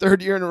Michigan a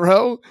third year in a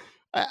row,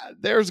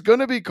 there's going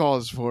to be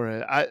calls for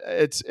it.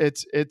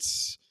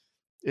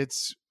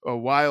 It's a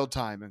wild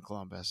time in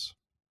Columbus.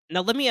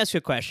 Now, let me ask you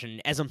a question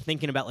as I'm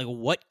thinking about, like,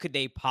 what could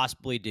they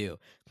possibly do?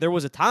 There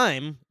was a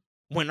time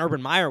when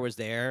Urban Meyer was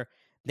there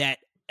that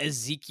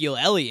Ezekiel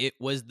Elliott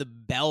was the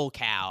bell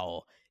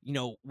cow,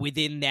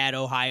 within that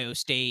Ohio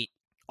State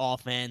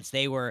offense.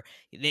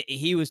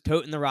 He was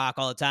toting the rock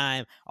all the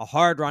time, a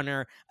hard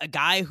runner, a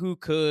guy who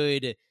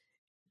could,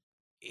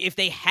 if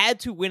they had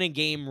to win a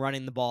game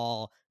running the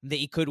ball,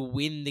 they could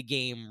win the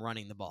game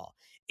running the ball.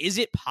 is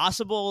it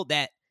possible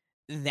that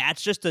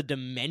that's just a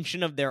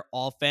dimension of their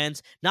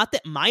offense? Not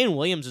that Mayan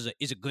Williams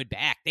is a good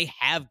back. They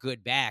have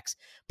good backs,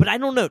 but I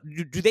don't know.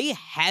 Do they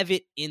have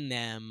it in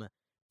them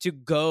to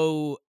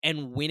go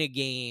and win a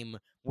game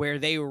where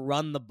they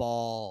run the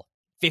ball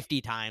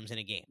 50 times in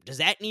a game? Does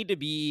that need to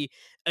be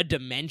a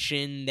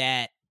dimension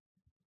that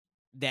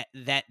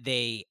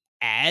they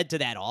add to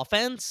that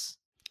offense?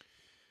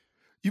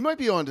 You might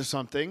be onto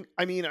something.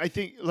 I mean, I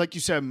think, like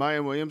you said,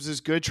 Maya Williams is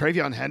good.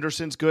 Travion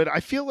Henderson's good. I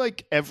feel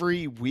like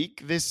every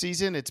week this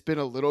season, it's been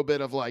a little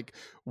bit of like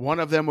one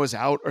of them was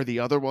out or the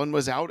other one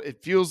was out.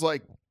 It feels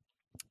like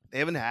they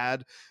haven't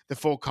had the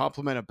full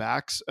complement of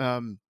backs.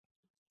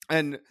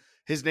 And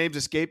his name's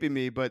escaping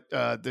me, but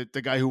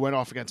the guy who went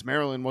off against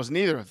Maryland wasn't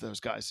either of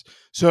those guys.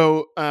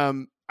 So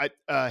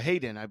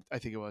Hayden, I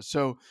think it was.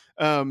 So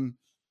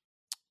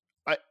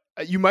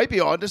you might be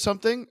onto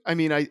something. I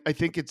mean, I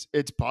think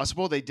it's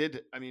possible. They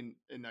did, I mean,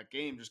 in that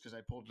game, just because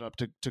I pulled it up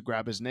to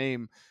grab his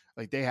name,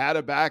 like they had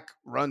a back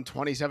run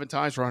 27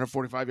 times for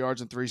 145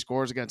 yards and 3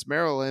 scores against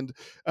Maryland.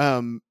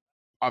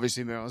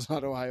 Obviously Maryland's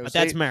not Ohio State.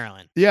 That's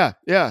Maryland. Yeah.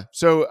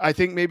 So I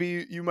think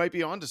maybe you might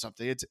be onto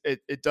something.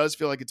 It does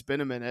feel like it's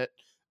been a minute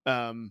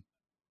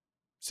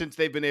since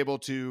they've been able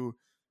to.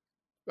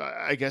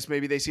 I guess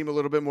maybe they seem a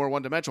little bit more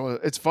one-dimensional.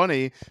 It's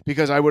funny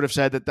because I would have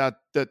said that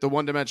the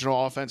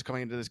one-dimensional offense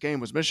coming into this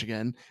game was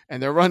Michigan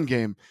and their run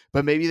game,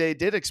 but maybe they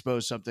did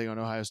expose something on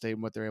Ohio State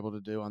and what they're able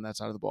to do on that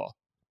side of the ball.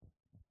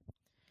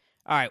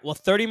 All right, well,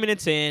 30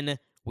 minutes in,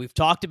 we've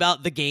talked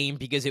about the game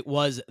because it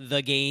was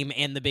the game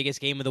and the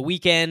biggest game of the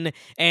weekend,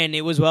 and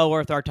it was well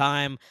worth our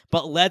time,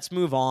 but let's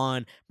move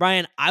on.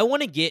 Brian, I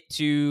want to get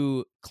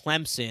to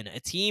Clemson, a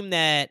team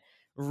that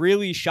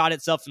really shot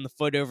itself in the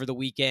foot over the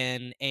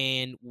weekend,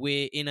 and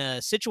in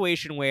a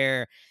situation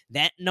where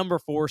that number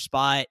 4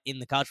 spot in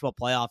the college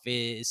football playoff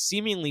is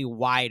seemingly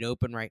wide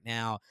open right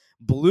now,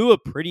 blew a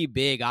pretty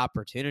big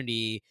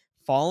opportunity,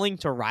 falling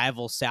to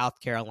rival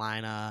South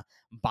Carolina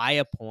by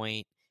a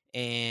point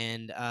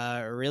and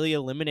really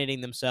eliminating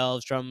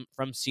themselves from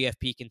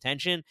CFP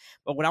contention.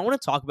 But what I want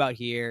to talk about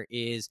here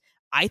is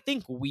I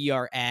think we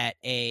are at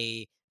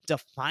a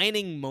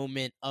defining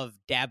moment of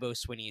Dabo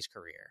Swinney's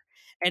career.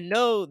 And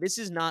no, this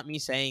is not me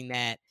saying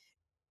that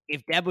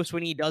if Dabo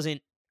Swinney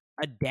doesn't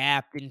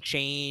adapt and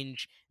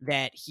change,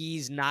 that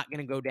he's not going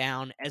to go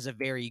down as a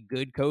very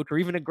good coach or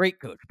even a great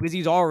coach, because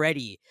he's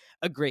already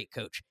a great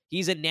coach.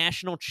 He's a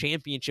national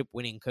championship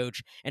winning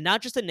coach, and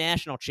not just a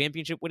national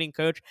championship winning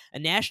coach, a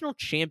national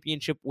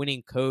championship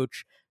winning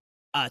coach,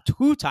 a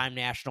 2-time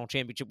national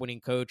championship winning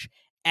coach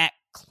at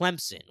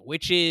Clemson,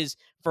 which is,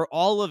 for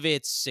all of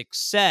its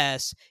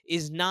success,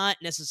 is not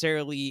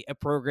necessarily a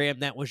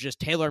program that was just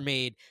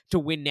tailor-made to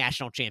win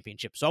national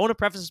championships. So I want to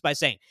preface this by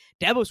saying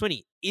Dabo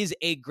Swinney is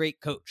a great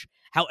coach.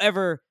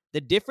 However, the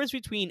difference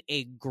between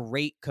a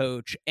great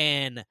coach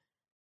and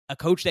a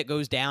coach that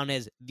goes down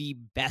as the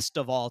best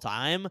of all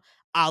time,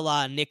 a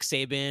la Nick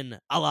Saban,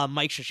 a la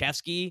Mike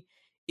Krzyzewski,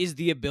 is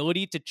the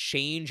ability to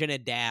change and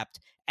adapt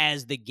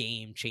as the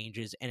game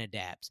changes and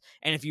adapts.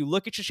 And if you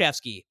look at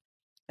Krzyzewski,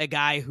 a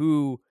guy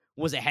who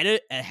was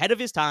ahead of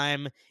his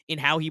time in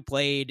how he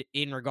played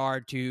in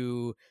regard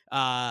to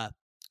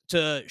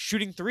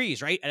shooting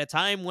threes, right? At a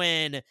time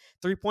when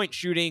 3-point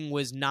shooting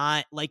was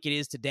not like it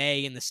is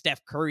today in the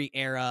Steph Curry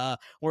era,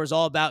 where it's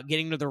all about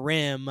getting to the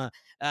rim.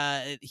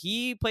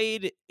 He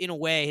played in a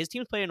way, his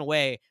teams played in a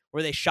way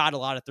where they shot a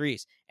lot of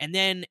threes. And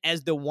then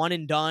as the one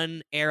and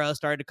done era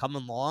started to come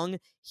along,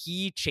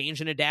 he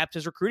changed and adapted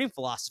his recruiting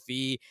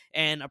philosophy,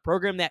 and a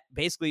program that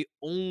basically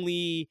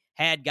only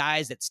had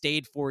guys that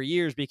stayed 4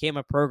 years became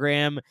a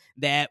program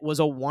that was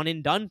a one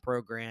and done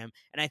program.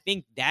 And I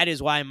think that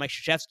is why Mike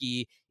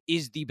Krzyzewski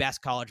is the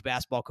best college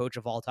basketball coach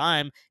of all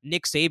time.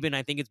 Nick Saban,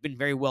 I think it's been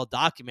very well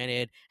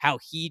documented how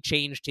he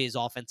changed his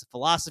offensive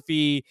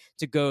philosophy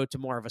to go to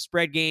more of a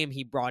spread game.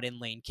 He brought in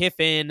Lane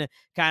Kiffin,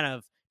 kind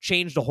of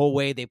changed the whole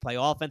way they play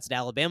offense at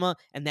Alabama,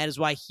 and that is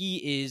why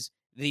he is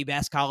the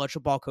best college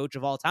football coach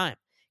of all time.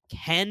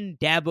 Can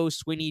Dabo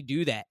Swinney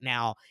do that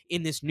now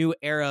in this new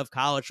era of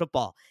college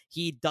football?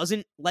 He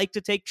doesn't like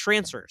to take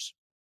transfers,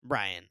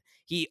 Brian.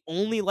 He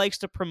only likes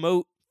to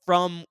promote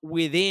from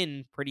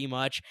within, pretty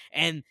much,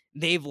 and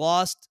they've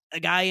lost a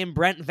guy in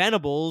Brent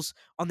Venables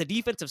on the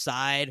defensive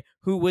side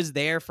who was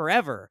there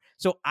forever.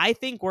 So I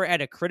think we're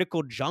at a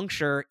critical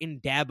juncture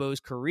in Dabo's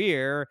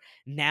career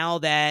now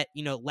that,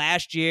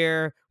 last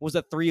year was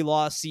a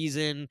 3-loss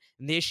season,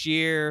 this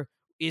year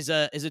is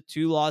a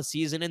 2-loss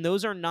season, and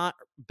those are not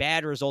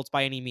bad results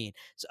by any means,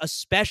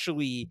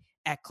 especially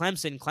at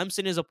Clemson.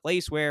 Clemson is a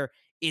place where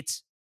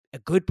it's a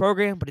good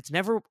program, but it's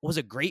never was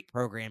a great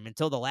program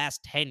until the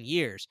last 10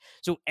 years.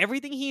 So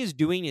everything he is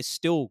doing is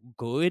still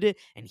good,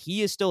 and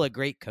he is still a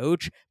great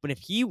coach. But if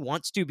he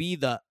wants to be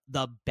the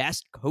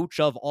best coach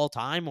of all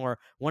time, or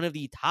one of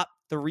the top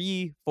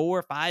 3,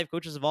 4, 5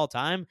 coaches of all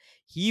time,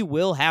 he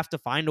will have to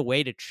find a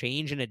way to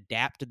change and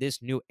adapt to this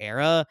new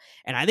era.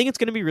 And I think it's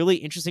going to be really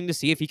interesting to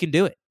see if he can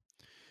do it.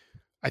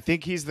 I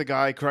think he's the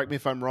guy, correct me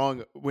if I'm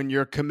wrong, when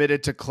you're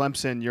committed to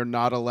Clemson, you're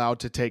not allowed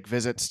to take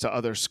visits to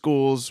other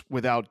schools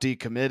without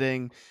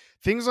decommitting.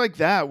 Things like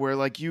that where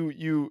like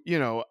he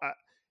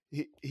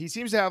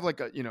seems to have like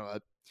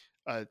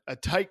a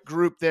tight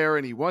group there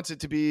and he wants it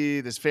to be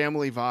this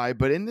family vibe,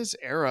 but in this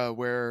era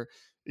where,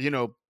 you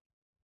know,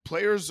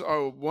 players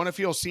want to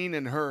feel seen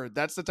and heard,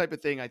 that's the type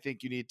of thing I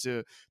think you need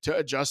to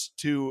adjust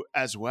to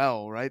as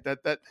well, right?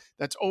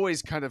 That's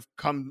always kind of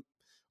come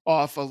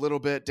off a little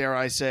bit, dare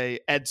I say,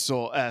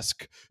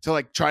 Edsel-esque, to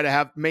like try to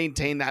have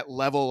maintain that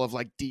level of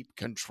like deep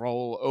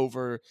control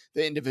over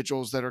the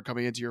individuals that are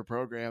coming into your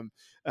program.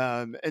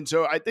 And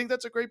so I think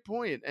that's a great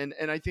point. And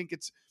I think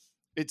it's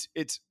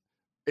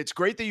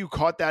great that you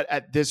caught that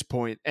at this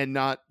point and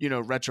not,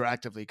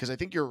 retroactively, because I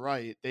think you're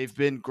right. They've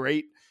been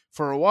great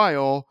for a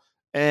while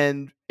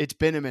and it's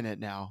been a minute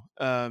now.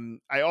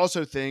 I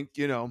also think,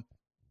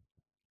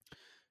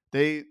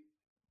 they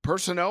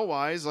personnel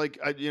wise, like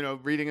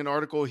reading an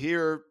article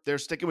here, they're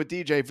sticking with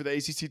DJ for the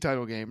ACC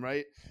title game,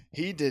 right?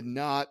 He did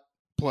not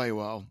play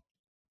well.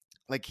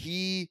 Like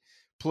he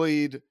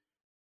played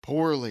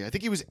poorly. I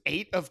think he was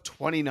 8 of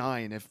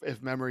 29,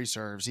 if memory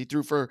serves. He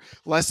threw for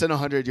less than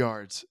 100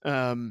 yards.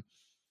 And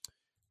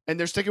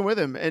they're sticking with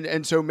him.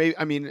 And so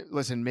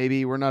listen,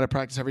 maybe we're not at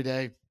practice every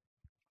day.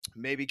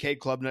 Maybe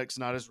Cade Klubnik's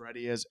not as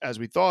ready as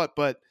we thought,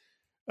 but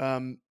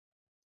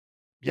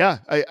yeah,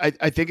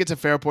 I think it's a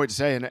fair point to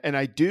say, and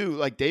I do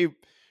like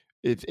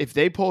if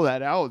they pull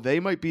that out, they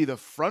might be the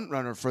front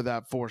runner for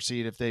that 4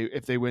 seed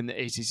if they win the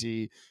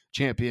ACC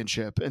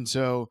championship. And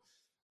so,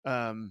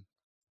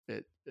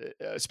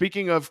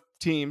 speaking of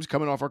teams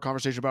coming off our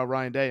conversation about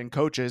Ryan Day and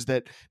coaches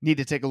that need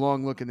to take a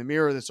long look in the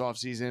mirror this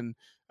offseason,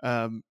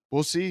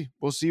 we'll see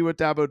what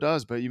Dabo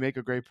does. But you make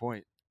a great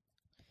point.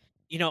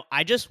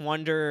 I just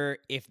wonder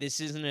if this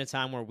isn't a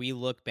time where we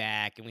look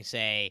back and we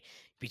say,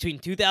 between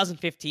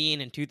 2015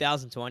 and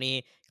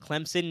 2020,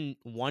 Clemson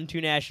won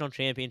 2 national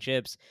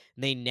championships.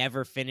 And they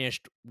never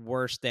finished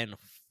worse than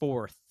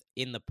 4th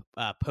in the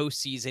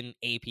postseason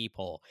AP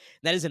poll.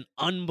 That is an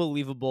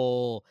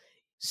unbelievable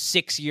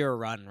 6-year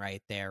run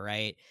right there,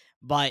 right?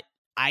 But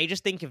I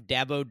just think if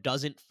Dabo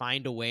doesn't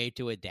find a way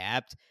to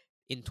adapt,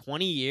 in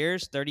 20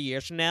 years, 30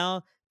 years from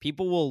now,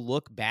 people will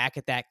look back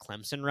at that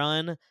Clemson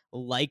run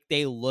like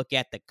they look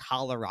at the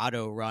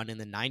Colorado run in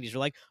the 90s. They're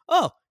like,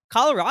 oh,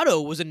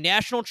 Colorado was a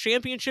national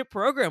championship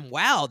program.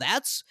 Wow,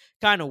 that's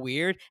kind of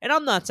weird. And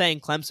I'm not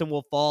saying Clemson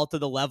will fall to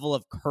the level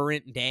of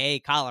current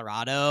day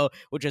Colorado,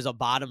 which is a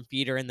bottom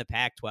feeder in the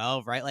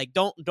Pac-12, right? Like,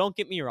 don't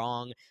get me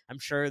wrong. I'm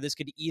sure this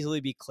could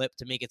easily be clipped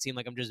to make it seem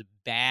like I'm just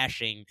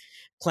bashing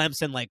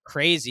Clemson like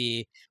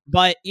crazy.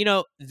 But,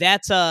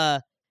 that's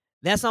not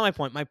my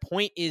point. My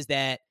point is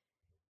that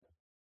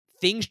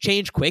things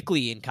change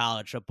quickly in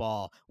college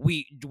football.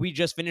 We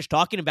just finished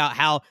talking about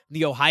how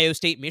the Ohio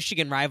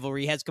State-Michigan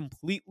rivalry has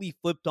completely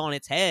flipped on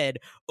its head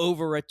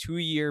over a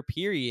 2-year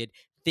period.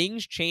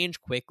 Things change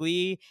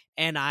quickly,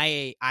 and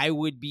I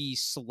would be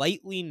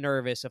slightly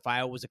nervous if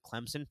I was a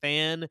Clemson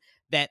fan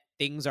that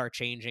things are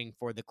changing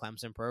for the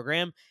Clemson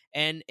program,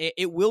 and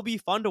it will be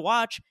fun to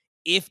watch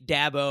if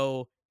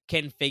Dabo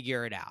can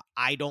figure it out.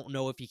 I don't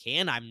know if he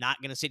can. I'm not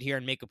going to sit here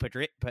and make a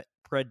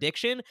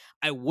prediction.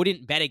 I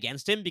wouldn't bet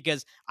against him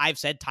because I've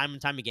said time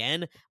and time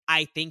again,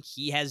 I think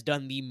he has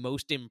done the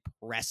most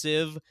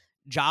impressive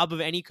job of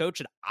any coach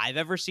that I've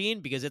ever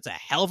seen, because it's a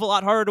hell of a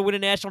lot harder to win a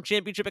national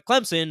championship at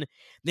Clemson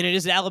than it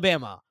is at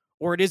Alabama,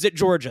 or it is at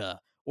Georgia,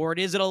 or it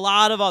is at a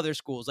lot of other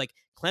schools. Like,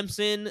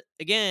 Clemson,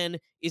 again,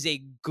 is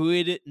a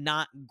good,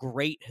 not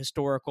great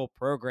historical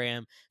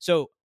program.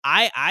 So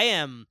I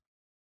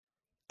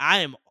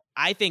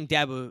think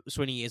Dabo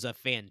Swinney is a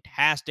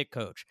fantastic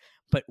coach,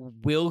 but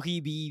will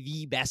he be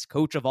the best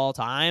coach of all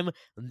time?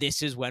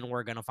 This is when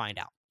we're going to find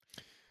out.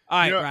 All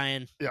right,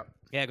 Brian.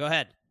 Yeah, go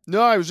ahead.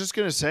 No, I was just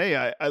going to say,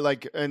 I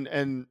like,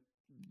 and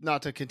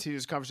not to continue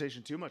this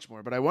conversation too much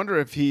more, but I wonder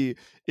if he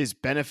is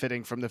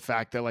benefiting from the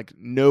fact that like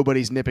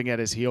nobody's nipping at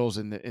his heels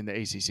in the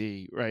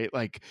ACC, right?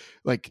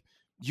 Like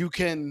you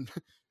can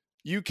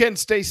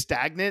stay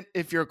stagnant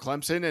if you're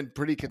Clemson and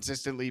pretty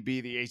consistently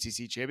be the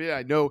ACC champion.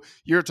 I know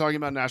you're talking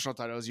about national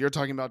titles. You're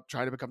talking about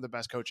trying to become the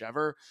best coach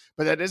ever.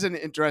 But that is an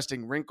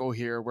interesting wrinkle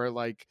here where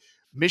like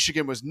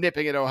Michigan was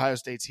nipping at Ohio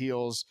State's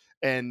heels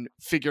and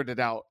figured it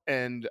out.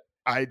 And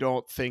I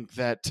don't think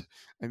that,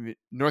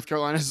 North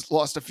Carolina's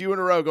lost a few in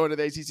a row going to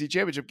the ACC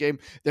championship game.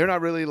 They're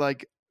not really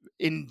like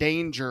in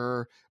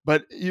danger,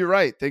 but you're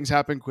right. Things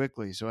happen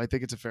quickly. So I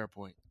think it's a fair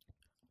point.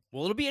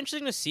 Well, it'll be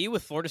interesting to see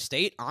with Florida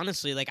State,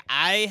 honestly. Like,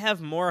 I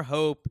have more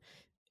hope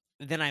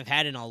than I've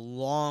had in a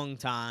long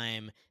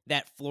time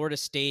that Florida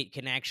State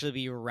can actually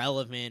be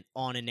relevant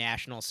on a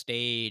national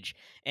stage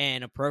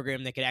and a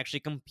program that could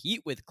actually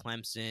compete with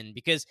Clemson,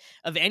 because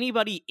of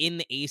anybody in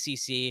the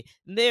ACC,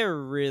 they're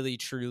really,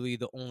 truly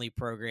the only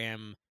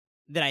program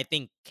that I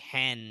think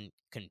can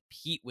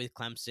compete with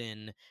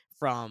Clemson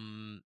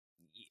from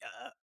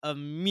a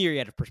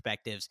myriad of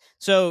perspectives.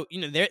 So,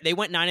 they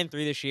went 9-3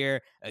 this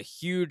year, a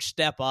huge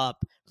step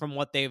up from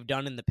what they've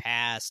done in the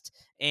past.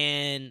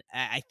 And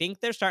I think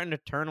they're starting to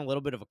turn a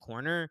little bit of a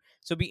corner.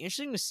 So it'd be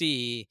interesting to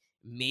see,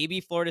 maybe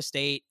Florida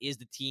State is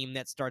the team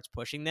that starts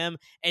pushing them,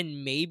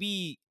 and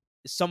maybe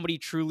somebody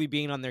truly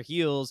being on their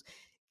heels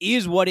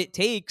is what it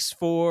takes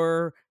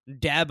for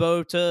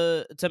Dabo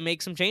to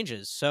make some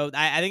changes. So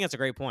I think that's a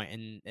great point,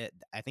 and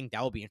I think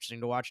that will be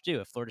interesting to watch too,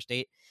 if Florida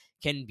State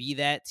can be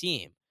that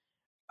team.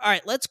 All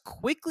right, let's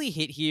quickly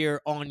hit here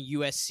on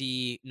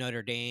USC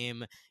Notre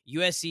Dame.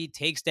 USC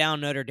takes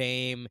down Notre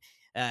Dame.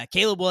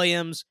 Caleb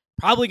Williams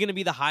probably going to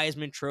be the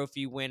Heisman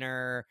Trophy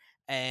winner,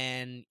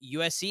 and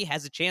USC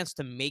has a chance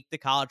to make the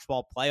college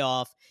football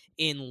playoff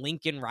in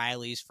Lincoln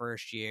Riley's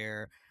first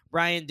year.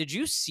 Brian, did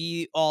you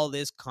see all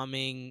this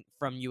coming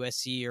from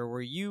USC, or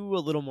were you a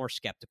little more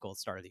skeptical at the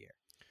start of the year?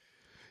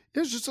 It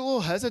was just a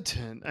little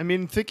hesitant. I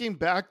mean, thinking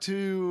back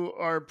to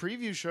our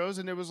preview shows,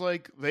 and it was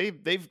like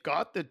they've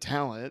got the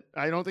talent.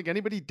 I don't think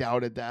anybody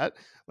doubted that.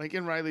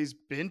 Lincoln Riley's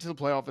been to the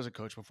playoff as a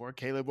coach before.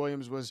 Caleb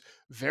Williams was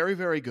very,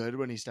 very good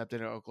when he stepped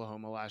into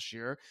Oklahoma last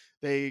year.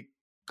 They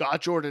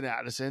got Jordan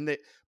Addison,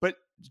 but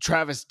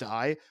Travis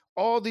Dye.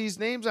 All these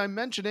names I'm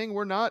mentioning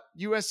were not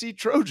USC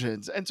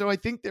Trojans, and so I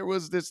think there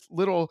was this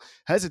little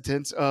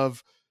hesitance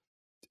of,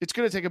 it's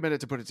going to take a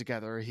minute to put it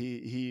together.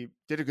 He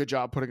did a good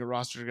job putting a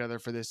roster together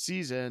for this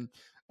season.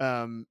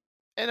 And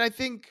I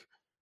think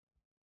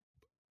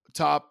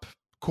top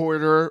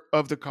quarter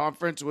of the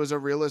conference was a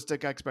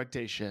realistic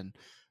expectation.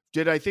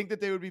 Did I think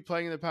that they would be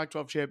playing in the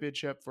Pac-12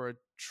 championship for a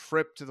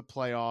trip to the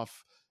playoff?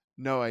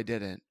 No, I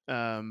didn't.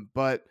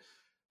 But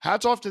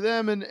hats off to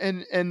them.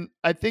 And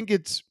I think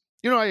it's,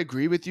 I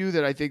agree with you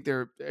that I think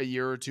they're a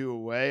year or two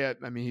away.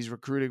 I mean, he's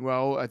recruiting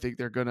well. I think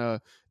they're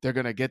gonna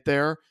get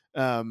there.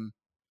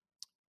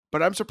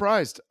 But I'm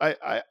surprised.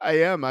 I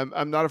am.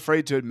 I'm not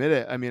afraid to admit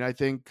it. I mean, I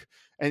think,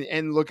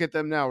 and look at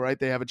them now, right?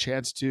 They have a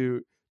chance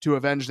to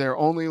avenge their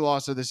only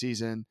loss of the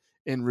season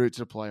en route to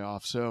the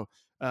playoff. So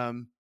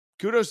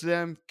kudos to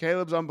them.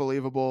 Caleb's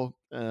unbelievable.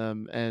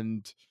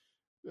 And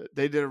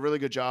they did a really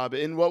good job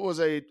in what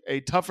was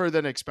a tougher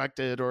than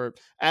expected, or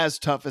as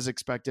tough as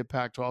expected,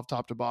 Pac-12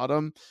 top to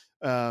bottom.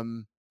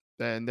 And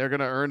they're going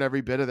to earn every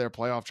bit of their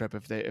playoff trip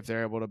if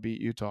they're able to beat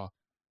Utah.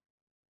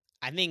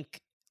 I think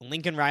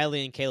Lincoln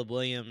Riley and Caleb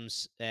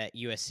Williams at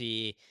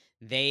USC,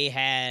 they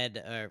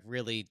had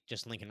really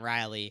just Lincoln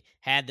Riley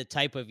had the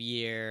type of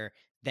year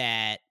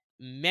that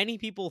many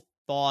people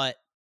thought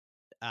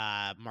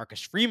Marcus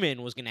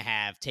Freeman was going to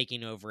have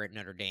taking over at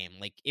Notre Dame.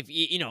 Like, if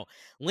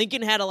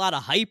Lincoln had a lot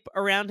of hype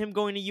around him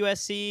going to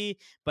USC,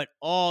 but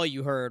all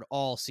you heard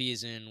all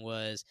season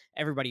was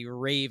everybody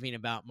raving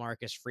about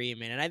Marcus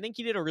Freeman. And I think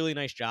he did a really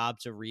nice job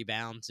to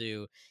rebound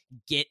to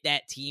get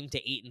that team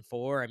to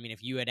 8-4. I mean,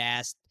 if you had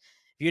asked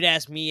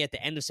me at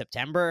the end of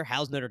September,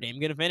 how's Notre Dame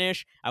going to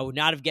finish, I would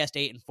not have guessed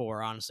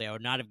 8-4. Honestly, I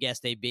would not have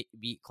guessed they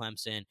beat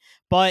Clemson.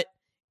 But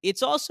they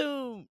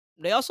also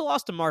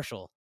lost to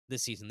Marshall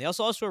this season. They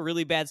also lost to a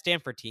really bad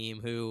Stanford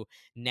team who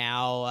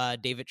now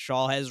David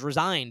Shaw has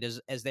resigned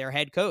as their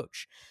head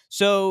coach.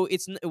 So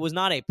it was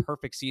not a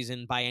perfect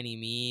season by any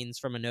means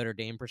from a Notre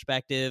Dame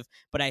perspective.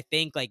 But I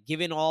think, like,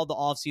 given all the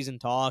offseason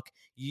talk,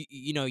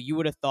 you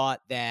would have thought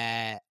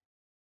that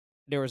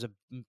there was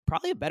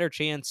probably a better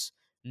chance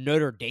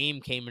Notre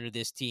Dame came into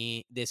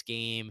this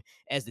game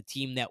as the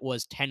team that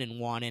was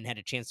 10-1 and had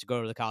a chance to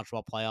go to the college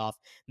football playoff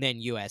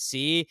than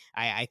USC.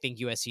 I think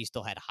USC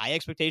still had high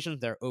expectations.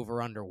 Their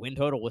over-under win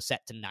total was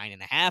set to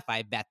 9.5.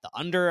 I bet the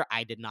under.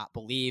 I did not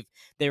believe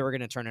they were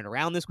going to turn it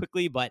around this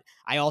quickly, but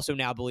I also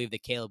now believe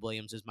that Caleb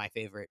Williams is my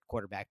favorite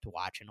quarterback to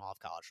watch in all of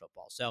college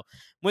football. So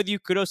with you,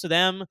 kudos to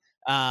them.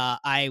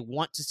 I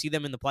want to see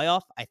them in the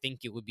playoff. I think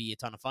it would be a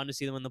ton of fun to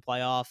see them in the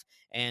playoff.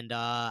 And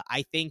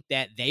I think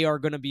that they are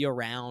going to be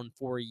around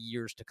for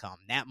years to come.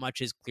 That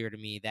much is clear to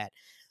me, that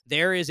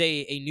there is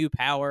a new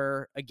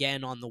power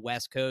again on the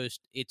West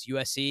Coast. It's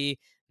USC.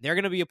 They're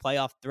going to be a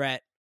playoff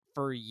threat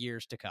for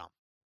years to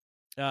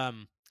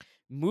come.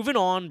 Moving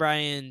on,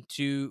 Brian,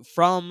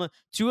 from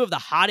two of the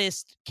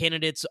hottest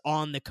candidates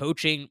on the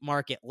coaching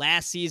market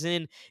last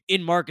season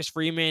in Marcus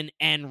Freeman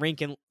and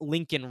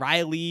Lincoln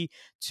Riley,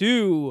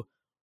 to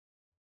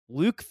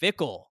Luke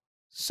Fickell,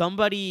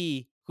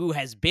 somebody who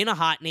has been a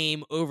hot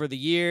name over the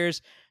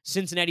years,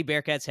 Cincinnati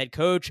Bearcats head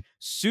coach,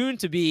 soon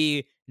to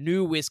be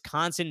new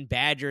Wisconsin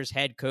Badgers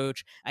head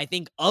coach. I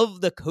think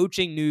of the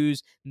coaching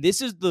news,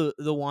 this is the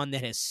one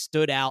that has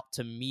stood out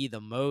to me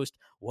the most.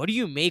 What do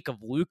you make of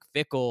Luke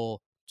Fickell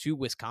to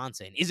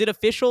Wisconsin? Is it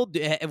official?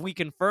 Have we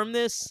confirmed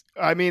this?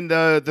 I mean,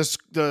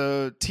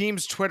 the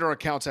team's Twitter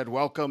account said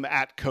 "Welcome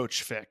at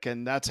Coach Fick,"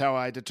 and that's how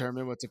I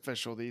determine what's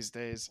official these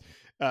days,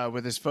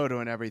 with his photo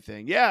and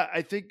everything. Yeah,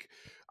 I think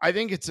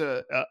it's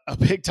a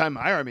big time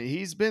hire. I mean,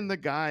 he's been the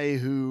guy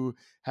who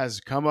has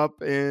come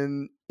up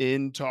in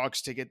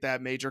talks to get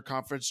that major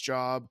conference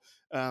job,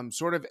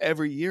 sort of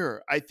every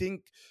year. I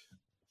think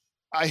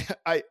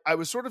I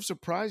was sort of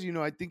surprised.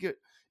 I think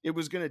it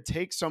was going to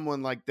take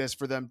someone like this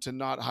for them to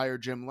not hire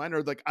Jim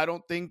Leonhard. Like, I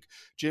don't think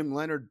Jim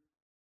Leonhard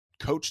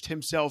coached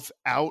himself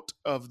out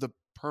of the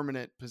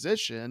permanent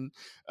position.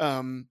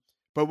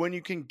 But when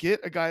you can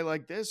get a guy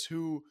like this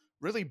who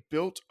really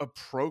built a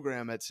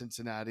program at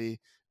Cincinnati,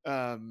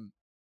 I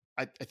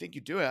think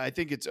you do it. I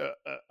think it's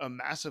a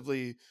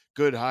massively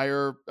good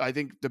hire. I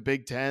think the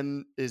Big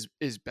Ten is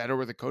better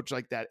with a coach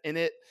like that in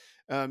it.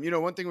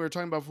 One thing we were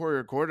talking about before we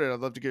recorded, I'd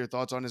love to get your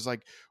thoughts on is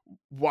like,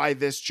 why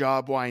this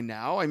job? Why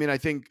now? I mean, I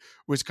think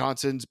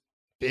Wisconsin's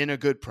been a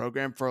good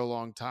program for a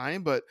long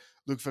time, but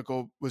Luke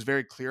Fickell was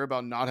very clear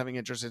about not having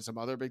interest in some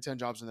other Big Ten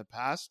jobs in the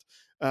past.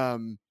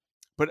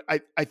 But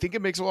I think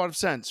it makes a lot of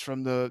sense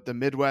from the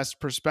Midwest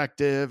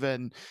perspective,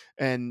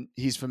 and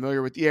he's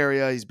familiar with the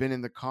area. He's been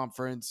in the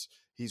conference.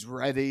 He's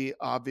ready,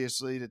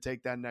 obviously, to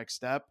take that next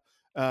step.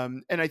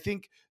 And I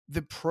think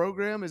the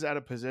program is at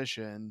a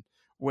position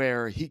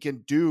where he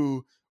can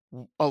do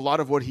a lot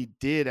of what he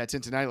did at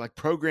Cincinnati, like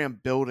program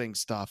building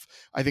stuff.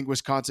 I think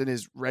Wisconsin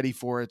is ready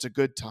for it. It's a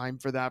good time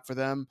for that for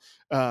them,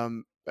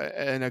 and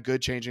a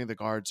good changing of the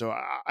guard. So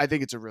I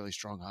think it's a really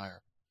strong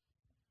hire.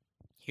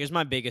 Here's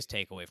my biggest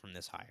takeaway from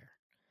this hire.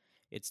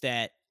 It's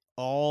that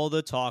all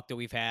the talk that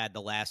we've had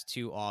the last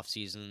 2 off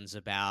seasons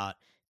about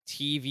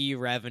TV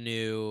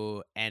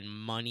revenue and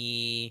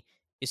money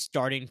is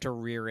starting to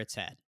rear its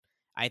head.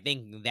 I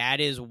think that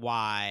is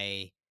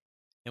why,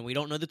 and we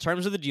don't know the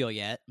terms of the deal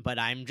yet, but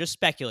I'm just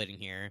speculating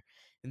here,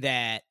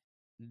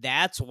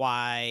 that's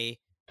why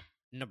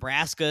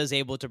Nebraska is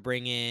able to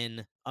bring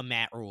in a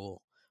Matt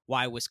Rule,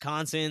 why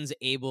Wisconsin's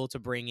able to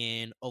bring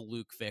in a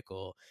Luke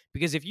Fickell.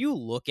 Because if you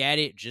look at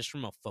it just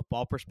from a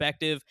football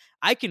perspective,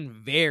 I can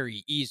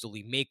very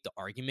easily make the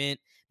argument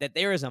that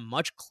there is a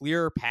much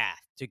clearer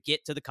path to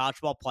get to the college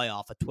football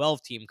playoff, a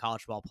 12-team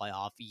college football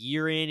playoff,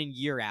 year in and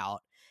year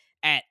out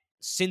at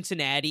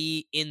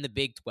Cincinnati in the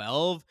Big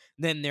 12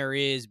 than there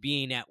is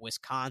being at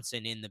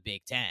Wisconsin in the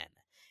Big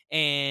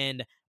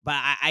 10.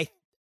 But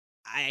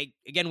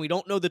again, we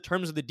don't know the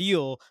terms of the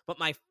deal, but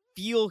my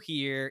feel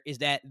here is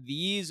that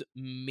these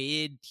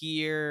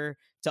mid-tier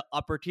to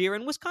upper tier,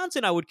 and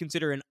Wisconsin I would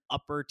consider an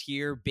upper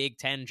tier Big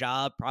 10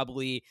 job,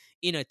 probably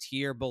in a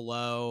tier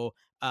below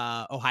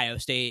Ohio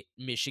State,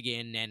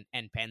 Michigan,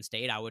 and Penn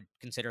State. I would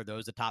consider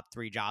those the top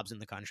 3 jobs in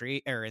the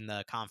country or in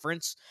the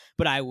conference,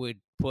 but I would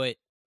put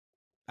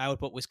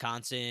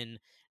Wisconsin,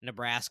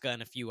 Nebraska,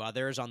 and a few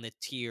others on the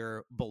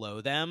tier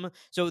below them.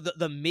 So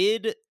the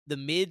mid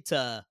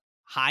to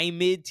high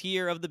mid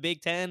tier of the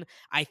Big Ten,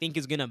 I think,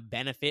 is going to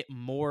benefit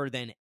more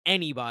than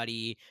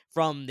anybody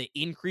from the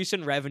increase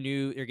in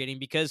revenue they're getting,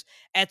 because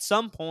at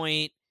some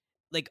point,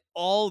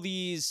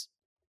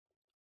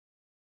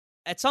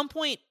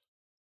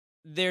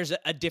 there's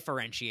a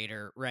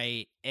differentiator,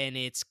 right? And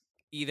it's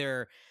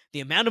either the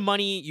amount of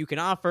money you can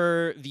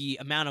offer, the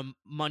amount of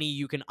money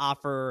you can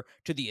offer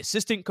to the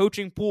assistant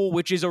coaching pool,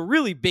 which is a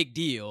really big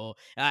deal.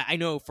 I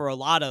know for a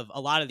lot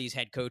of these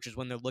head coaches,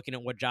 when they're looking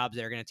at what jobs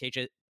they're going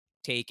to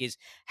take is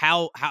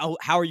how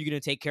are you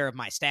going to take care of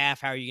my staff?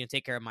 How are you going to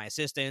take care of my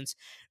assistants?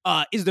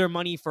 Is there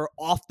money for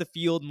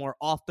more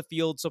off the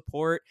field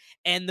support?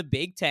 And the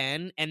Big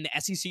Ten and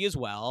the SEC as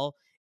well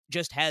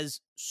just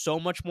has so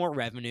much more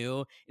revenue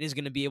and is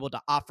going to be able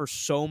to offer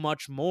so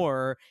much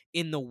more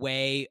in the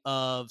way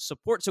of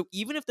support. So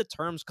even if the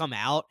terms come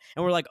out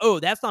and we're like,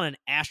 oh, that's not an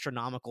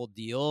astronomical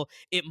deal,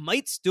 it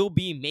might still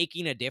be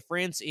making a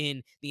difference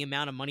in the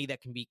amount of money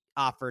that can be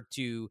offered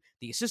to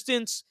the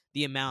assistants,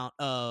 the amount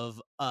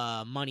of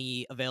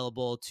money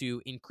available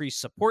to increase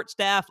support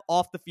staff,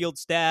 off the field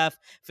staff,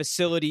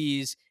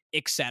 facilities,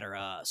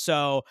 etc.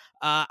 So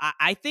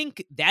I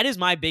think that is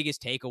my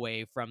biggest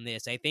takeaway from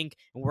this. I think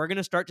we're going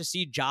to start to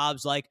see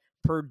jobs like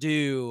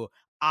Purdue,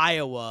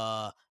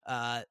 Iowa,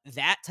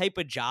 that type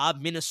of job,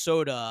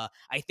 Minnesota,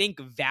 I think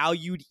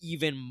valued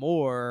even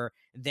more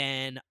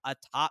than a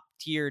top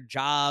tier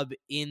job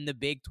in the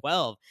Big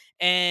 12.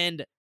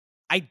 And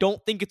I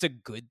don't think it's a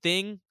good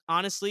thing,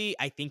 honestly.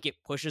 I think it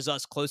pushes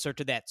us closer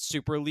to that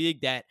Super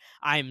League that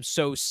I'm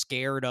so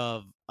scared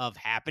of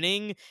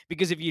happening.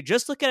 Because if you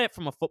just look at it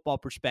from a football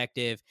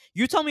perspective,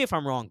 you tell me if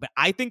I'm wrong, but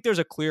I think there's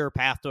a clearer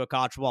path to a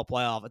college football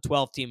playoff, a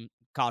 12-team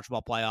college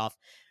football playoff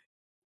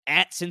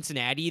at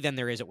Cincinnati than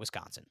there is at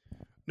Wisconsin.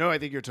 No, I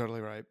think you're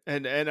totally right.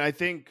 And I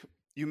think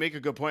you make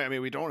a good point. I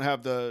mean, we don't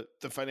have the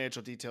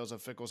financial details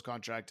of Fickell's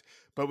contract,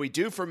 but we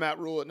do for Matt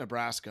Rule at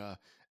Nebraska.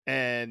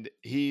 And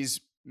he's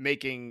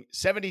making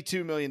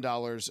 $72 million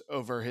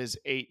over his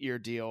 8-year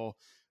deal,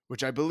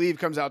 which I believe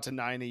comes out to $9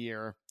 million a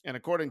year. And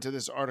according to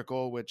this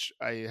article, which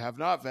I have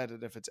not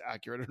vetted if it's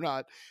accurate or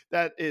not,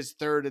 that is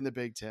third in the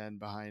Big Ten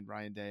behind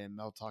Ryan Day and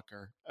Mel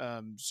Tucker.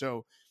 And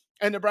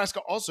Nebraska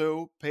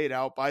also paid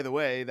out, by the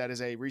way, that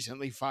is a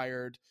recently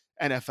fired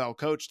NFL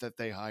coach that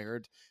they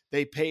hired.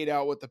 They paid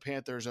out what the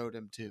Panthers owed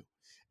him too.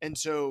 And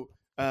so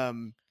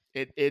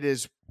it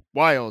is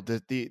wild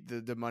that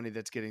the money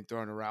that's getting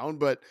thrown around,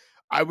 but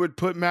I would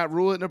put Matt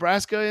Rule at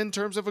Nebraska in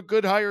terms of a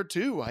good hire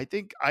too. I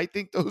think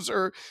those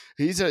are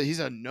he's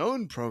a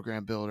known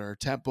program builder,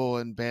 Temple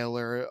and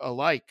Baylor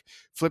alike,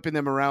 flipping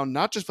them around,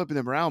 not just flipping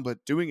them around,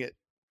 but doing it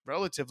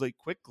relatively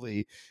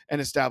quickly and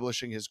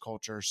establishing his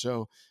culture.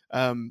 So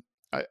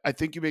I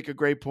think you make a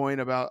great point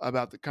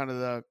about the kind of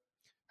the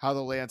how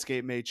the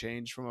landscape may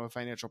change from a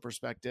financial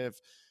perspective.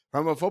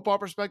 From a football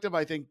perspective,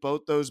 I think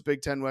both those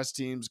Big Ten West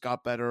teams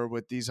got better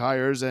with these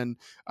hires, and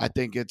I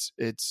think it's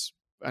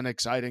an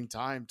exciting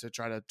time to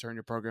try to turn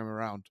your program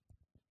around.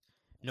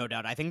 No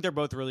doubt. I think they're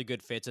both really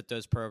good fits at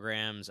those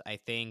programs. I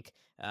think,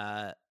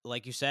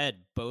 like you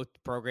said, both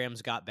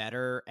programs got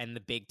better, and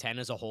the Big Ten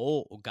as a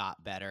whole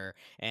got better.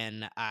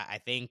 And I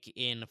think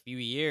in a few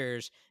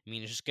years, I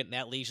mean,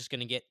 that league's just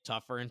going to get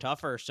tougher and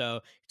tougher. So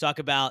talk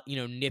about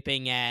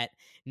nipping at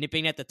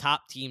the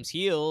top team's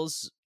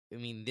heels. I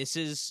mean, this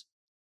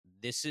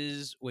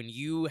is when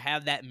you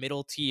have that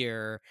middle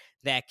tier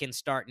that can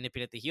start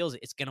nipping at the heels.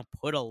 It's going to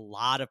put a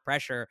lot of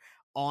pressure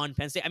on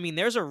Penn State. I mean,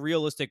 there's a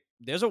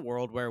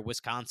world where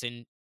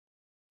Wisconsin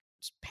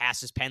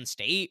passes Penn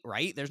State,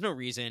 right? There's no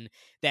reason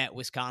that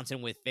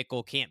Wisconsin with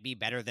Fickell can't be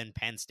better than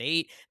Penn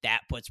State.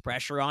 That puts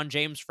pressure on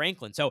James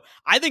Franklin. So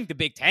I think the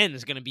Big Ten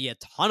is going to be a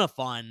ton of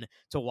fun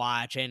to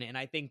watch. And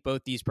I think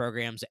both these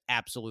programs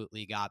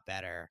absolutely got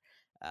better.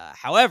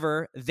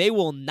 However, they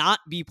will not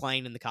be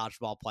playing in the college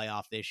football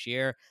playoff this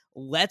year.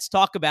 Let's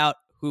talk about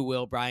who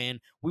will,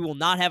 Brian. We will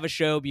not have a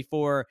show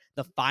before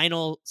the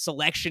final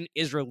selection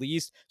is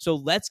released. So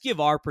let's give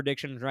our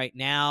predictions right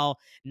now.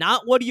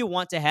 Not what do you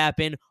want to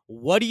happen,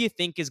 what do you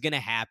think is going to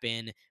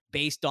happen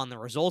based on the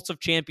results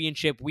of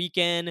championship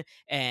weekend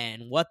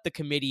and what the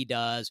committee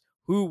does,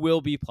 who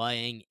will be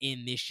playing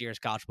in this year's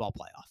college football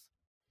playoff.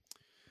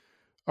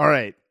 All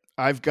right.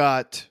 I've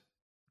got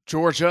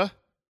Georgia.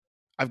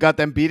 I've got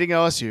them beating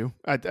LSU.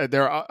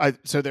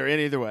 So they're in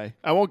either way.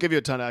 I won't give you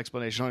a ton of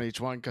explanation on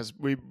each one because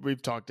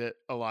we've talked it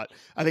a lot.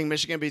 I think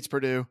Michigan beats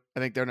Purdue.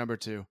 I think they're number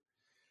 2.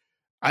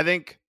 I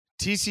think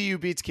TCU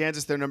beats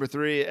Kansas. They're number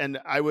 3. And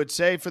I would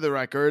say for the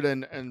record,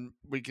 and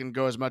we can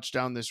go as much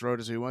down this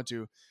road as we want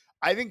to,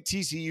 I think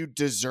TCU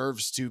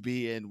deserves to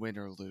be in, win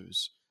or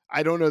lose.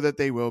 I don't know that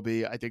they will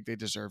be. I think they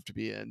deserve to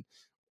be in,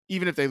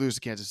 even if they lose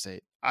to Kansas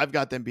State. I've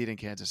got them beating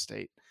Kansas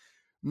State.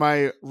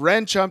 My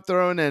wrench I'm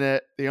throwing in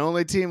it, the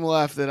only team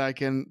left that I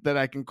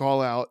can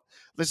call out.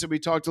 Listen, we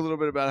talked a little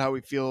bit about how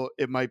we feel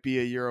it might be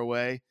a year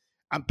away.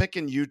 I'm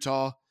picking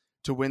Utah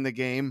to win the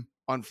game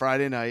on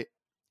Friday night.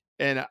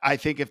 And I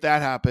think if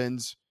that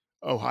happens,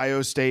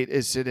 Ohio State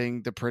is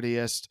sitting the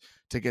prettiest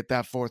to get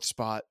that 4th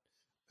spot.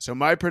 So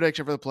my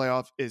prediction for the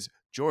playoff is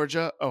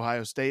Georgia,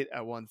 Ohio State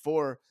at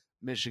 1-4,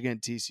 Michigan,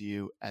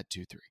 TCU at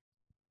 2-3.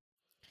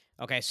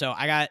 Okay, so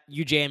I got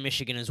UJ and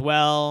Michigan as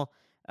well.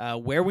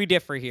 Where we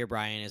differ here,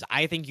 Brian, is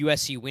I think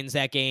USC wins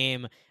that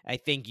game. I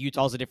think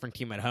Utah's a different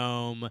team at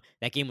home.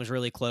 That game was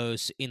really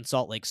close in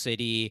Salt Lake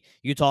City.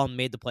 Utah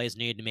made the plays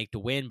needed to make to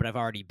win, but I've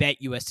already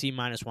bet USC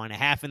minus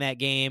 1.5 in that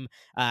game.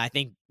 I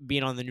think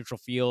being on the neutral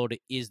field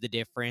is the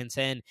difference.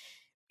 And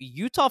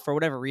Utah, for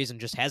whatever reason,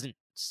 just hasn't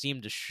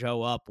seemed to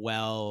show up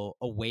well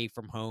away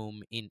from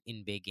home in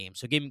big games.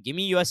 So give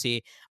me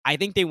USC. I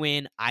think they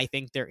win. I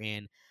think they're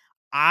in.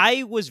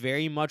 I was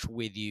very much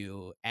with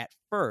you at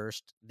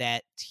first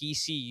that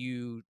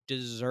TCU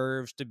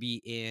deserves to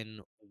be in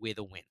with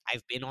a win.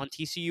 I've been on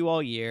TCU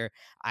all year.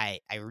 I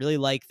really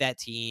like that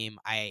team.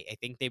 I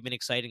think they've been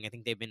exciting. I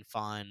think they've been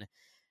fun.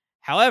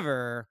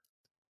 However,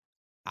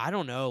 I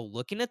don't know.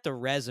 Looking at the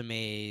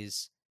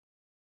resumes,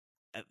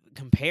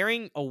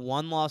 comparing a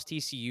 1-loss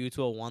TCU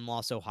to a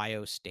 1-loss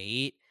Ohio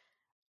State,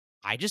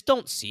 I just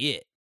don't see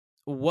it.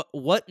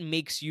 What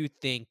makes you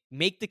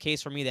make the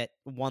case for me that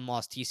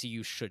 1-loss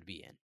TCU should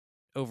be in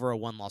over a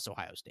 1-loss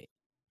Ohio State?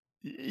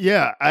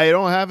 Yeah, I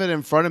don't have it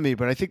in front of me,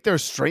 but I think their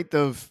strength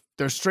of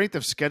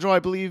schedule, I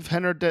believe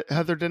Heather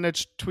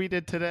Dinich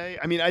tweeted today.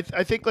 I mean, I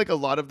think like a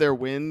lot of their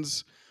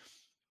wins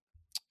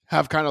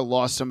have kind of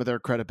lost some of their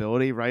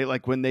credibility, right?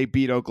 Like when they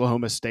beat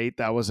Oklahoma State,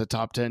 that was a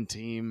top 10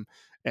 team,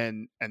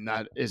 and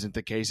that isn't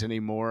the case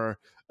anymore.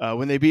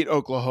 When they beat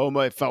Oklahoma,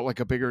 it felt like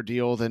a bigger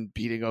deal than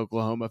beating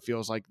Oklahoma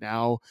feels like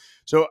now.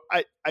 So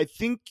I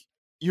think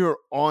you're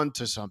on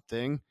to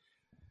something.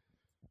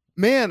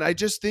 Man, I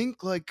just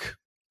think like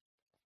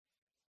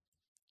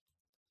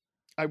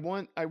I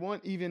want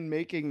even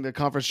making the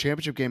conference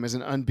championship game as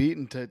an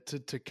unbeaten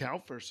to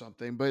count for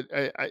something, but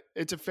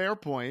it's a fair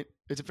point.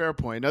 It's a fair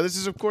point. Now this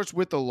is of course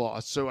with the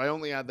loss, so I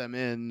only add them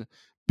in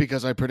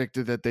because I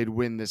predicted that they'd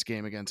win this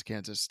game against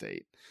Kansas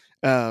State.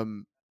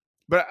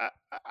 But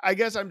I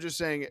guess I'm just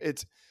saying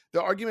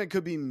the argument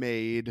could be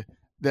made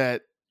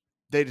that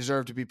they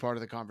deserve to be part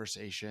of the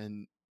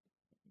conversation,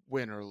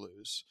 win or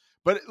lose.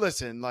 But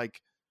listen,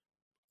 like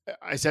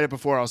I said it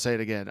before, I'll say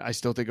it again. I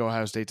still think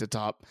Ohio State's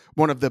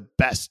one of the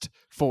best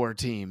 4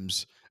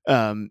 teams.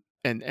 And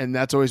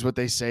that's always what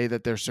they say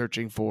that they're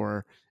searching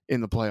for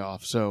in the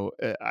playoffs. So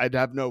I'd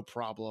have no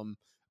problem.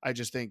 I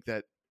just think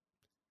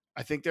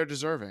I think they're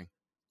deserving.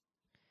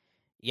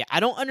 Yeah,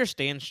 I don't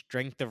understand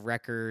strength of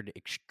record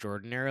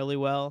extraordinarily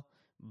well,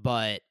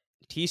 but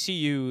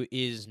TCU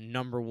is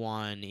number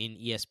 1 in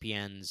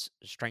ESPN's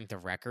strength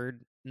of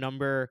record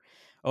number.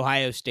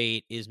 Ohio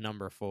State is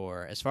number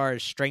 4. As far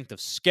as strength of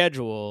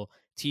schedule,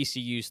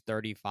 TCU's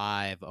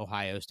 35,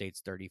 Ohio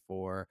State's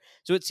 34.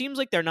 So it seems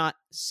like they're not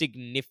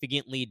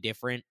significantly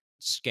different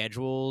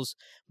schedules.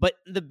 But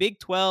the Big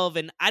 12,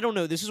 and I don't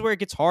know, this is where it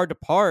gets hard to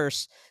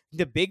parse.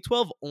 The Big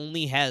 12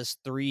 only has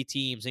 3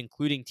 teams,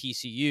 including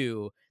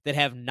TCU, that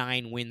have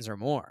 9 wins or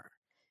more.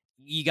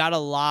 You got a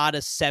lot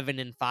of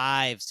 7-5,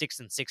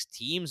 6-6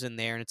 teams in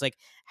there. And it's like,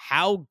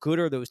 how good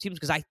are those teams?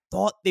 Because I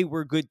thought they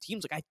were good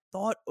teams. Like, I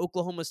thought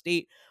Oklahoma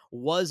State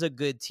was a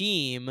good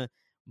team,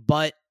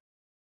 but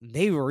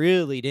they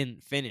really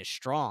didn't finish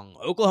strong.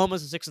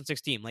 Oklahoma's a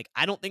 6-6 team. Like,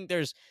 I don't think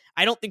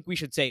we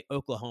should say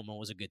Oklahoma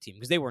was a good team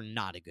because they were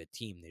not a good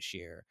team this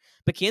year.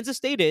 But Kansas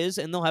State is,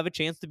 and they'll have a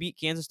chance to beat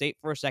Kansas State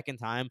for a second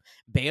time.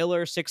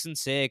 Baylor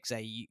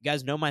 6-6. You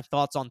guys know my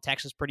thoughts on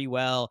Texas pretty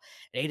well.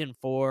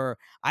 8-4.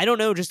 I don't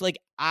know. Just like,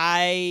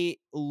 I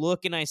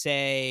look and I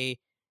say,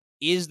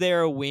 is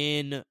there a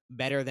win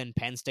better than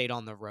Penn State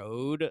on the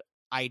road?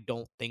 I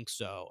don't think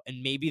so.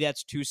 And maybe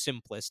that's too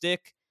simplistic,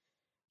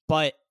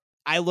 but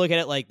I look at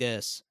it like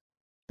this.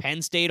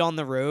 Penn State on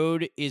the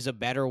road is a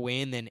better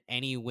win than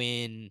any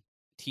win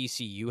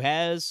TCU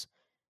has.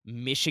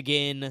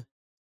 Michigan,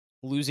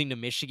 losing to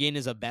Michigan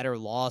is a better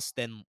loss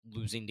than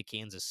losing to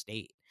Kansas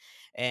State.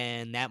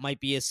 And that might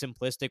be a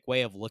simplistic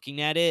way of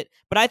looking at it,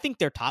 but I think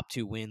they're top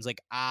 2 wins.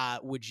 Like,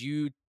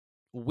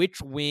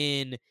 which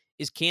win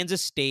is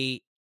Kansas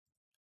State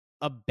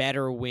a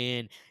better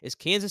win? Is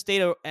Kansas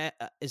State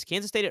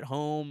at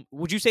home?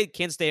 Would you say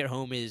Kansas State at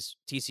home is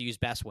TCU's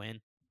best win?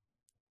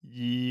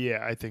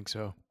 Yeah, I think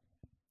so.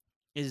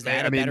 Is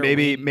that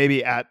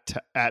maybe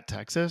at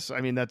Texas?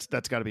 I mean, that's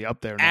got to be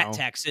up there now. At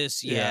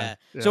Texas, yeah.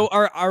 So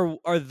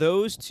are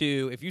those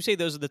 2? If you say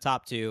those are the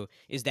top 2,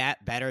 is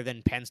that better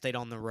than Penn State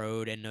on the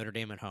road and Notre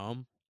Dame at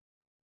home?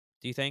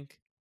 Do you think?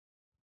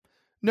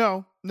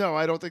 No,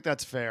 I don't think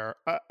that's fair.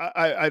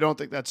 I don't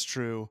think that's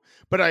true.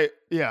 But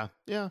yeah.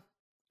 And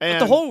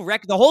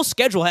but the whole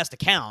schedule has to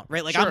count,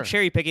 right? Like, sure. I'm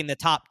cherry picking the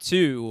top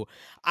 2.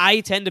 I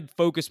tend to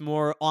focus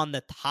more on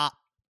the top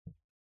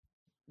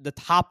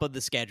of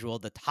the schedule,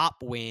 the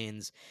top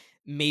wins,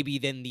 maybe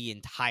than the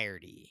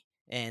entirety.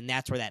 And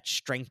that's where that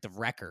strength of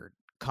record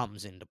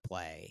comes into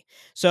play.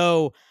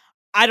 So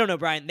I don't know,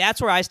 Brian, that's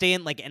where I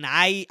stand. Like, and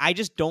I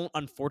just don't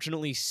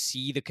unfortunately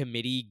see the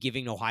committee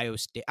giving Ohio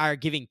State or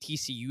giving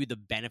TCU the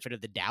benefit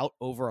of the doubt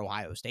over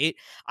Ohio State.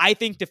 I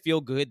think to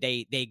feel good,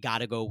 they got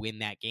to go win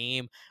that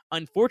game.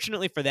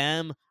 Unfortunately for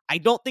them, I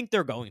don't think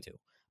they're going to.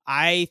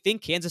 I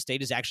think Kansas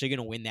State is actually going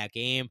to win that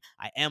game.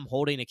 I am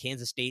holding a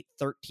Kansas State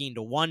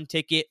 13-1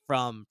 ticket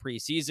from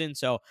preseason,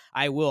 so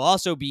I will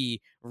also be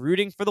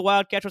rooting for the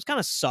Wildcats, which kind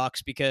of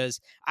sucks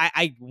because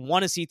I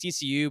want to see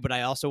TCU, but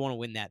I also want to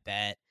win that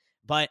bet.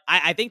 But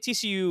I think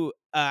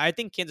I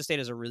think Kansas State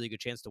has a really good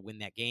chance to win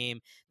that game.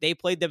 They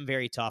played them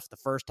very tough the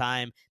first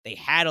time. They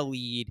had a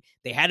lead.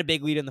 They had a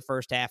big lead in the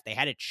first half. They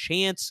had a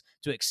chance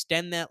to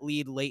extend that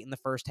lead late in the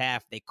first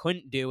half. They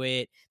couldn't do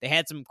it. They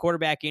had some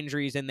quarterback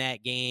injuries in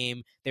that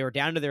game. They were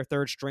down to their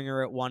third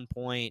stringer at one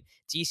point.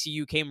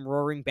 TCU came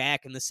roaring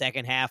back in the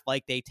second half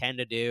like they tend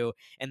to do,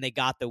 and they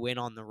got the win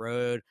on the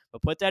road.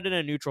 But put that in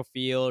a neutral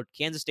field.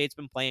 Kansas State's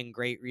been playing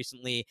great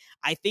recently.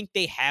 I think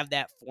they have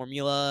that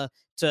formula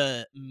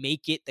to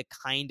make it the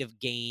kind of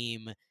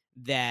game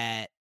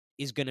that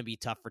is going to be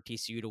tough for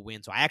TCU to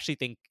win. So I actually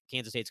think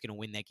Kansas State's going to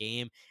win that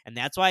game, and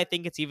that's why I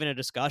think it's even a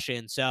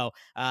discussion. So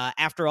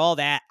after all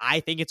that, I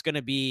think it's going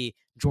to be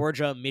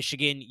Georgia,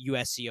 Michigan,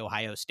 USC,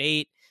 Ohio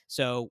State.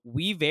 So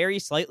we vary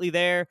slightly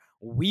there.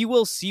 We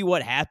will see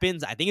what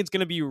happens. I think it's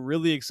going to be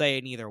really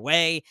exciting either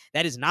way.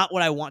 That is not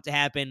what I want to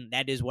happen.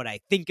 That is what I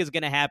think is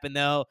going to happen,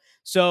 though.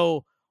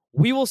 So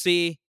we will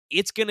see.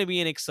 It's going to be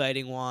an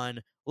exciting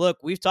one. Look,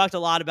 we've talked a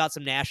lot about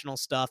some national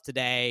stuff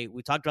today.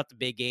 We talked about the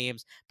big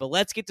games, but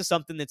let's get to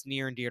something that's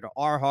near and dear to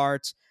our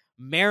hearts.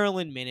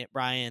 Maryland Minute,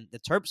 Brian. The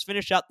Terps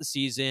finish out the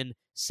season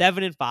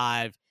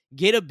 7-5,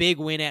 get a big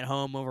win at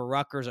home over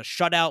Rutgers, a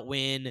shutout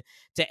win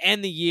to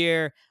end the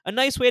year. A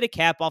nice way to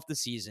cap off the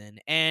season.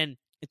 And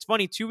it's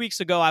funny, 2 weeks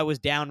ago, I was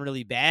down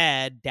really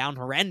bad, down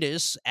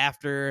horrendous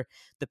after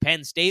the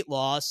Penn State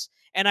loss.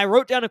 And I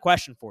wrote down a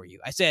question for you.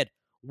 I said,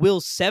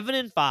 will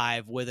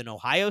 7-5 with an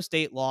Ohio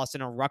State loss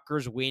and a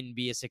Rutgers win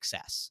be a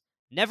success?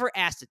 Never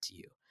asked it to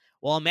you.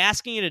 Well, I'm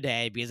asking you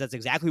today because that's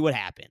exactly what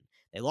happened.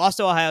 They lost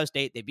to Ohio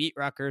State. They beat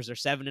Rutgers. They're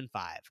 7-5.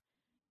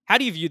 How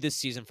do you view this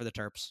season for the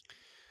Terps?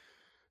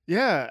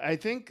 Yeah, I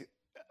think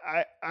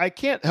I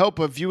can't help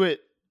but view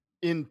it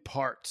in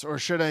parts, or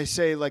should I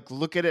say, like,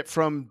 look at it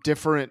from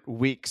different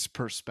weeks'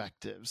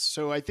 perspectives.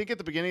 So I think at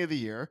the beginning of the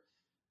year,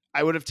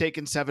 I would have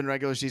taken 7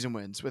 regular season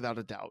wins without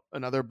a doubt.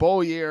 Another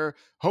bowl year,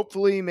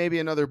 hopefully maybe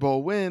another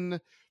bowl win.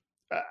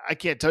 I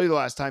can't tell you the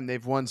last time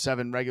they've won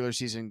 7 regular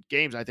season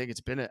games. I think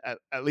it's been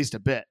at least a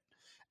bit.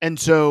 And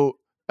so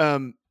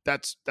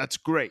that's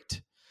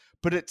great.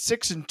 But at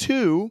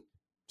 6-2,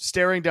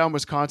 staring down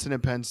Wisconsin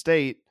and Penn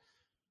State,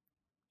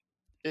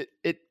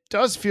 it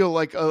does feel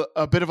like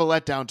a bit of a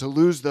letdown to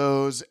lose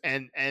those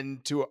and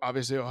to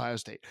obviously Ohio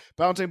State.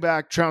 Bouncing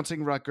back,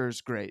 trouncing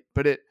Rutgers, great.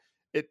 But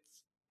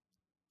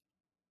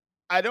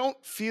I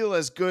don't feel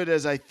as good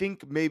as I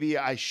think maybe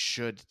I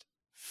should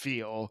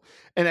feel.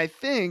 And I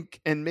think,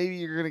 and maybe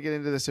you're going to get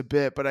into this a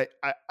bit, but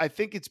I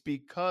think it's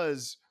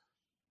because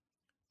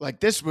like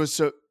this was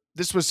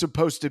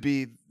supposed to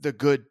be the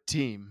good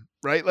team,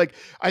 right? Like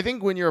I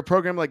think when you're a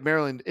program like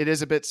Maryland, it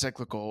is a bit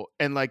cyclical,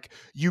 and like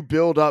you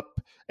build up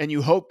and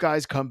you hope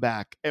guys come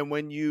back, and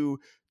when you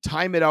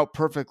time it out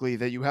perfectly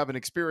that you have an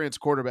experienced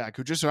quarterback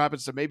who just so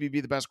happens to maybe be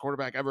the best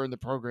quarterback ever in the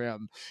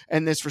program,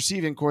 and this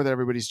receiving core that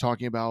everybody's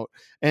talking about,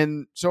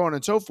 and so on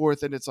and so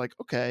forth, and it's like,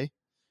 okay,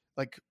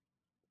 like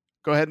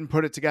go ahead and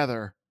put it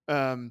together.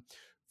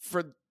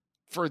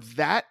 For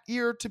that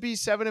year to be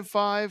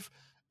 7-5,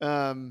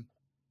 um,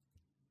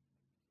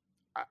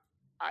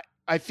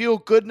 I feel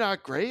good,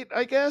 not great,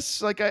 I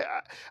guess. Like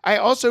I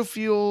also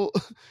feel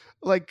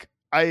like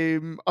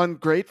I'm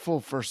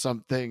ungrateful for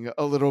something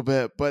a little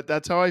bit, but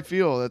that's how I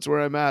feel. That's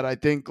where I'm at. I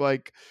think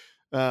like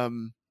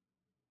um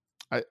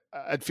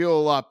I'd feel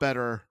a lot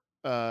better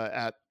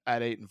at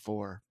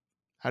 8-4.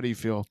 How do you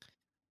feel?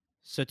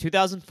 So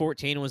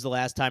 2014 was the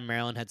last time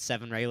Maryland had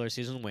 7 regular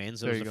season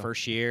wins. It There was you the go.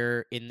 first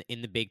year in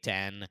the Big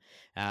Ten.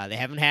 They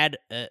haven't had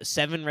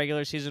 7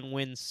 regular season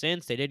wins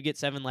since. They did get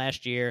 7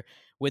 last year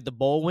with the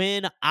bowl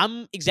win.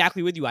 I'm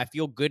exactly with you. I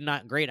feel good,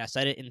 not great. I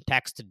said it in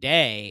text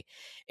today.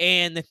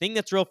 And the thing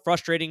that's real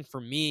frustrating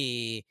for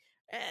me,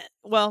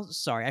 well,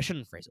 sorry, I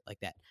shouldn't phrase it like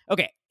that.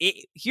 Okay,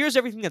 here's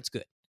everything that's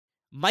good.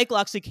 Mike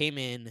Locksley came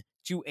in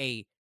to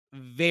a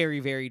very,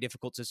 very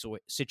difficult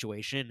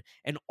situation,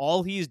 and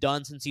all he's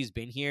done since he's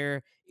been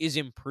here is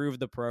improve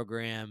the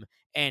program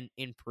and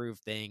improve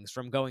things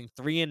from going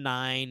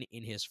 3-9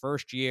 in his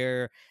first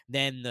year.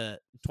 Then the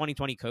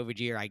 2020 COVID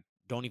year, I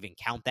don't even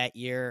count that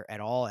year at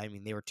all. I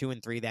mean, they were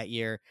 2-3 that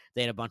year.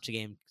 They had a bunch of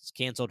games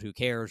canceled. Who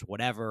cares?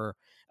 Whatever.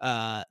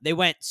 They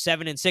went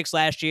 7-6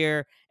 last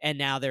year, and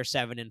now they're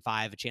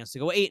 7-5, a chance to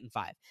go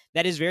 8-5.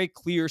 That is very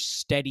clear,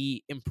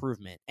 steady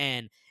improvement.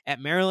 And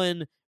at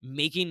Maryland,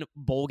 making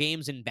bowl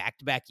games in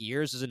back-to-back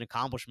years is an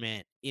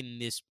accomplishment in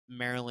this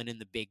Maryland in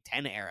the Big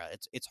Ten era.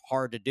 It's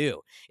hard to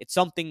do. It's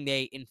something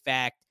they, in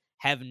fact,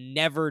 have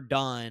never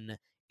done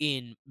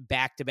in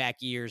back-to-back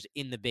years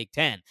in the Big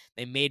Ten.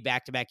 They made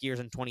back-to-back years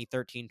in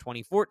 2013,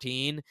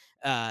 2014.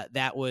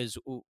 That was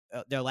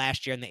their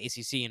last year in the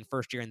ACC and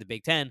first year in the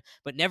Big Ten,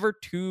 but never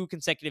 2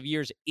 consecutive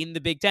years in the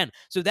Big Ten.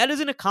 So that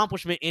is an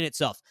accomplishment in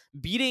itself.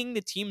 Beating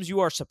the teams you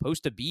are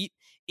supposed to beat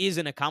is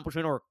an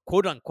accomplishment, or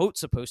quote unquote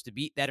supposed to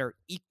beat, that are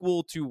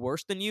equal to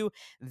worse than you.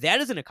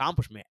 That is an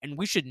accomplishment, and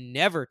we should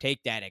never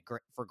take that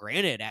for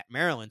granted at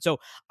Maryland. So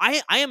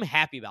I am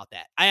happy about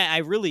that. I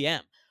really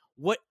am.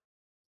 What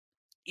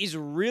is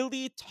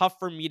really tough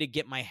for me to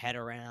get my head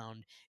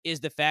around is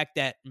the fact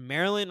that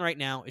Maryland right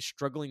now is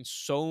struggling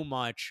so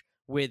much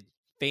with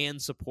fan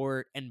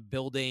support and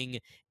building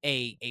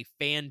a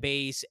fan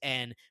base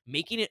and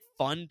making it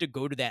fun to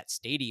go to that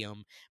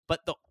stadium.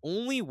 But the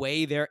only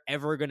way they're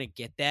ever going to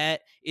get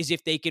that is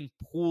if they can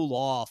pull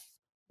off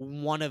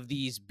one of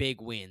these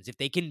big wins. If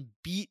they can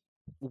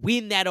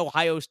win that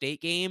Ohio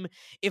State game.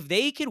 If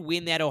they could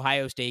win that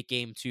Ohio State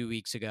game 2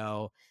 weeks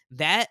ago,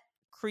 that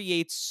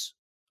creates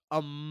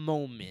a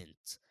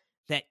moment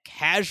that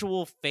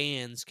casual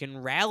fans can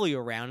rally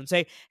around and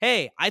say,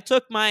 hey, I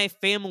took my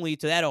family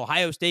to that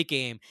Ohio State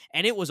game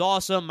and it was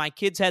awesome. My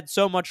kids had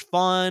so much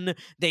fun.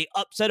 They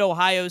upset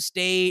Ohio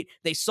State.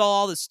 They saw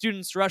all the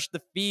students rush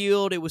the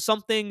field. It was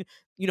something,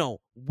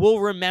 we'll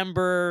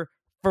remember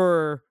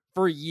for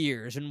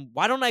years. And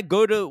why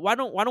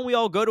don't we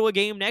all go to a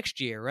game next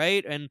year,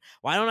 right? And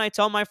why don't I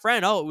tell my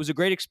friend, oh, it was a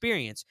great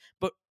experience?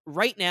 But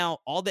right now,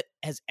 all that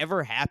has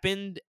ever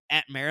happened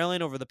at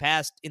Maryland over the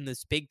past in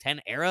this Big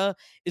Ten era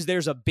is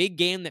there's a big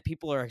game that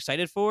people are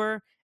excited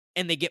for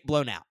and they get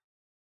blown out.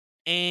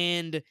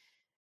 And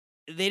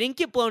they didn't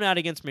get blown out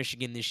against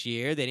Michigan this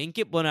year. They didn't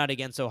get blown out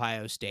against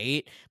Ohio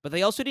State, but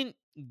they also didn't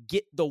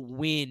get the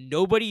win.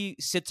 Nobody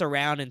sits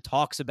around and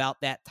talks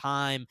about that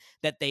time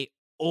that they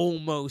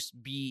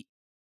almost beat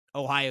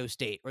Ohio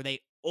State or they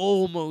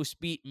almost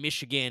beat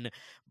Michigan,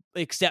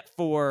 except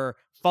for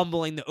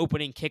fumbling the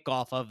opening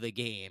kickoff of the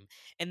game.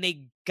 And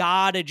they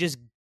gotta just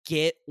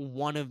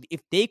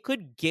if they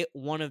could get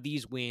one of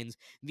these wins,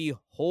 the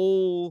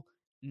whole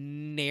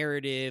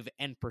narrative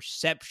and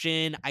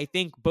perception, I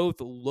think both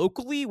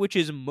locally, which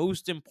is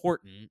most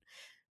important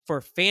for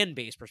fan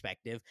base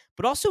perspective,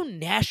 but also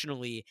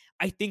nationally,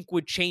 I think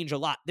would change a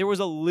lot. There was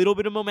a little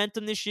bit of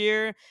momentum this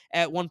year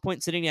at one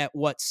point sitting at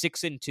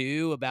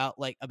 6-2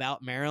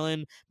 about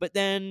Maryland, but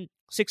then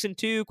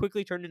 6-2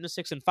 quickly turned into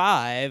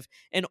 6-5,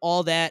 and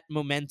all that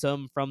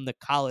momentum from the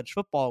college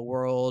football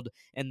world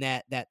and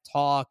that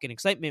talk and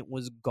excitement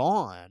was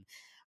gone.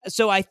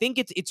 So I think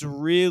it just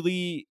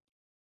really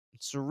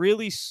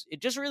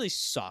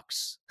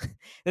sucks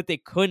that they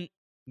couldn't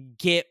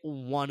get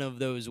one of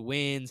those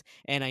wins.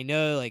 And I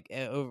know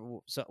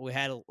so we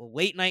had a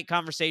late night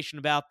conversation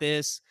about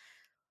this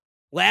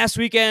last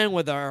weekend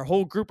with our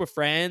whole group of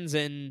friends,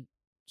 and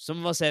some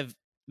of us have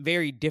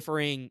very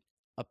differing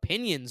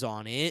opinions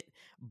on it.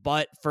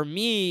 But for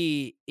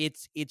me,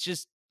 it's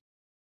just,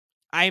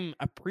 I'm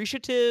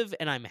appreciative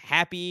and I'm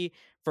happy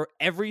for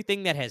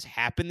everything that has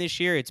happened this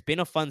year. It's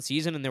been a fun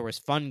season and there was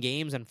fun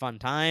games and fun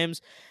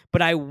times,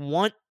 but I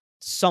want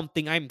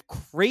something. I'm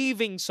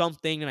craving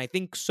something, and I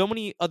think so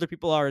many other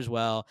people are as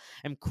well.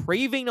 I'm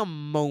craving a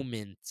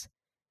moment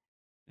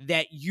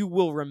that you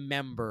will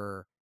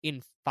remember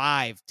in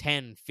 5,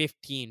 10,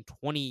 15,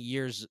 20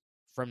 years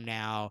from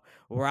now,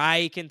 where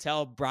I can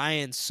tell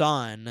Brian's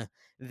son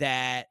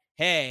that,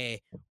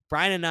 hey,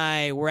 Brian and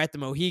I were at the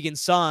Mohegan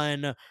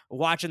Sun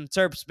watching the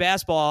Terps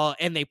basketball,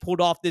 and they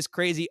pulled off this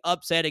crazy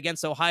upset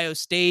against Ohio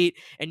State,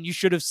 and you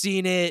should have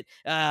seen it.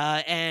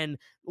 And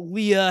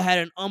Leah had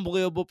an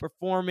unbelievable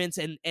performance,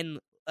 and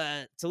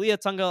Talia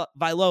Tunga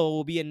Vailoa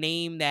will be a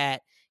name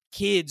that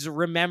kids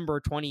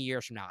remember 20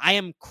 years from now. I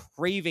am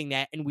craving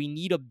that, and we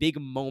need a big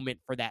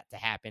moment for that to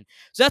happen.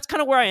 So that's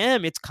kind of where I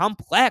am. It's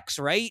complex,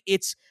 right?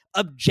 It's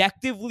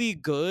objectively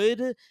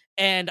good,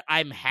 and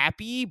I'm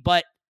happy,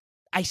 but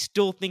I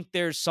still think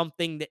there's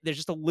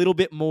just a little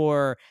bit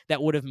more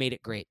that would have made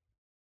it great.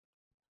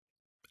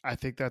 I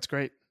think that's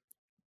great.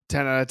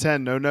 10 out of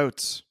 10, no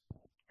notes.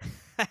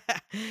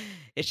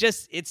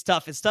 It's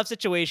tough. It's a tough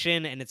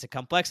situation, and it's a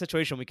complex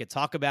situation. We could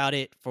talk about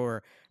it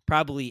for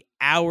probably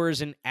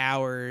hours and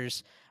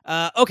hours.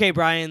 Okay,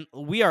 Brian,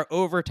 we are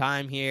over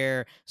time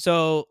here.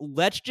 So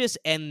let's just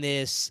end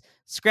this.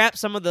 Scrap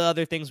some of the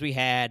other things we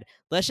had.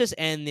 Let's just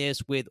end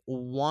this with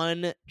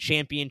one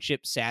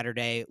championship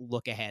Saturday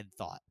look ahead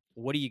thought.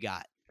 What do you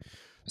got?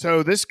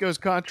 So this goes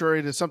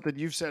contrary to something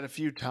you've said a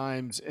few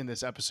times in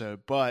this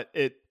episode, but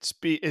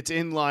it's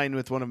in line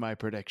with one of my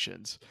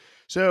predictions.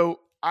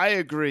 So I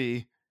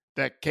agree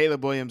that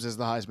Caleb Williams is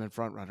the Heisman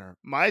frontrunner.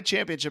 My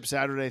championship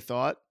Saturday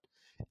thought,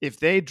 if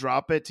they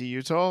drop it to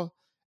Utah,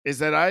 is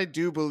that I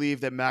do believe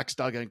that Max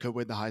Duggan could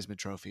win the Heisman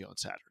Trophy on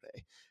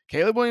Saturday.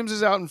 Caleb Williams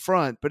is out in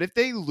front, but if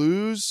they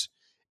lose,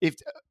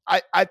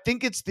 I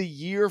think it's the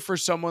year for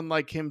someone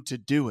like him to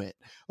do it.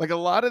 Like, a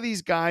lot of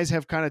these guys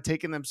have kind of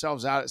taken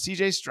themselves out.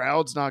 CJ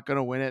Stroud's not going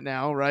to win it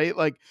now, right?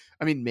 Like,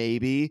 I mean,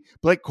 maybe.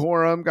 Blake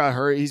Corum got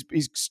hurt. He's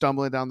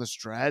stumbling down the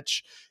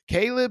stretch.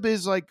 Caleb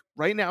is like,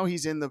 right now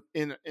he's in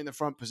the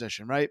front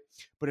position, right?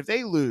 But if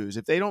they lose,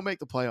 if they don't make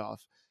the playoff,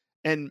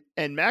 and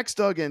Max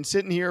Duggan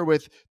sitting here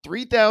with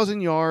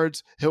 3,000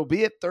 yards, he'll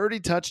be at 30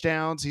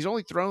 touchdowns. He's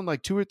only thrown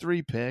like 2 or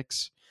 3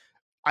 picks.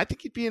 I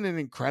think he'd be in an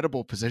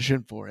incredible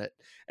position for it.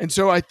 And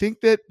so I think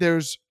that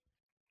there's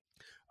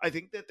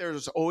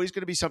always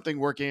going to be something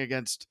working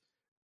against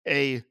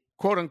a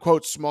quote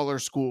unquote smaller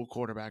school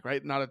quarterback,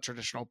 right? Not a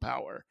traditional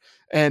power.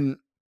 And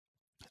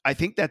I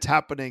think that's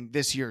happening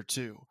this year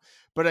too.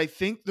 But I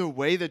think the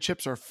way the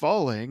chips are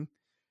falling,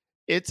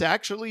 it's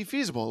actually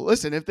feasible.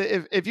 Listen, if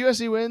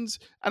USC wins,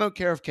 I don't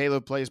care if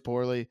Caleb plays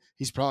poorly.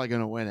 He's probably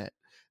going to win it.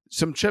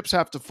 Some chips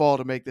have to fall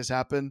to make this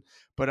happen.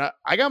 But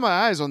I got my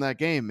eyes on that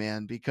game,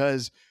 man,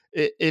 because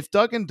if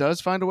Duggan does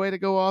find a way to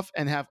go off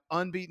and have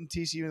unbeaten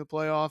TCU in the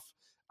playoff,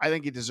 I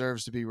think he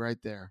deserves to be right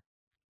there.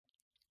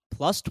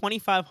 Plus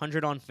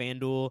 2,500 on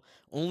FanDuel.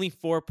 Only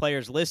 4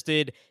 players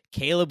listed: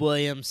 Caleb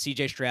Williams,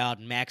 CJ Stroud,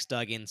 Max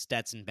Duggan,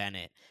 Stetson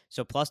Bennett.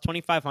 So plus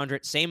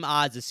 2,500, same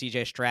odds as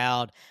CJ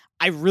Stroud.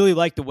 I really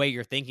like the way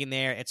you're thinking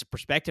there. It's a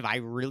perspective I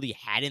really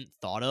hadn't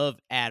thought of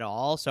at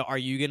all. So are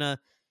you gonna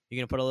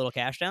put a little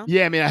cash down?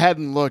 Yeah, I mean, I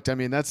hadn't looked. I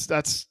mean,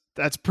 that's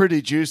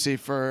pretty juicy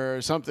for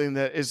something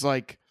that is,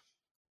 like,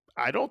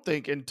 I don't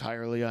think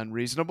entirely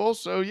unreasonable.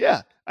 So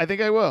yeah, I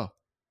think I will.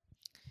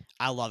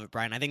 I love it,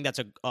 Brian. I think that's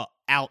a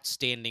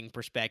outstanding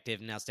perspective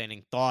and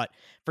outstanding thought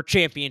for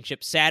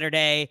Championship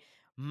Saturday.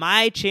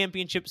 My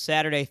Championship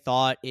Saturday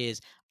thought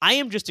is I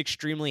am just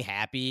extremely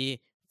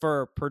happy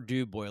for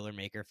Purdue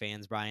Boilermaker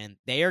fans, Brian.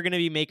 They are going to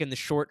be making the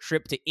short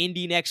trip to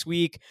Indy next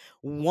week.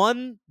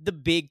 Won the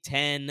Big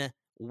Ten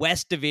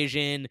West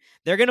Division.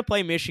 They're going to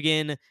play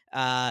Michigan.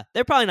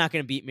 They're probably not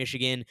going to beat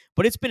Michigan,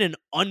 but it's been an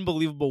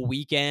unbelievable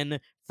weekend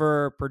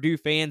for Purdue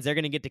fans. They're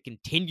going to get to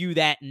continue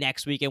that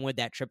next weekend with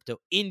that trip to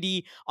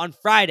Indy. On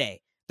Friday,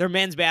 their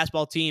men's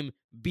basketball team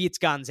beats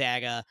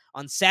Gonzaga.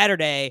 On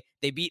Saturday,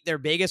 they beat their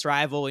biggest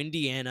rival,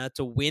 Indiana,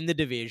 to win the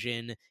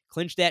division,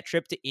 clinch that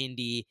trip to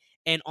Indy.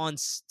 And on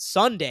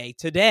Sunday,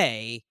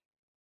 today,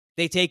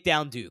 they take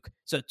down Duke.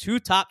 So 2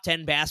 top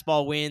 10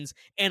 basketball wins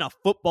and a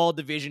football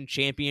division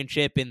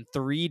championship in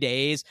 3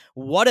 days.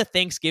 What a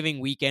Thanksgiving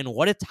weekend.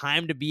 What a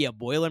time to be a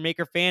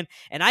Boilermaker fan.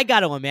 And I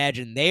got to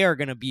imagine they are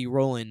going to be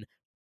rolling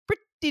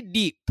pretty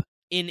deep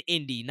in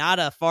Indy. Not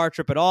a far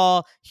trip at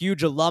all.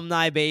 Huge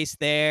alumni base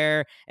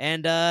there.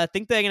 And I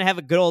think they're going to have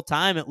a good old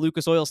time at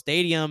Lucas Oil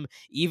Stadium,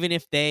 even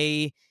if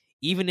they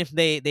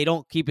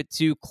don't keep it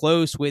too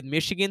close with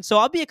Michigan. So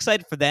I'll be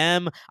excited for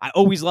them. I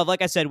always love,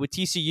 like I said, with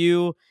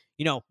TCU,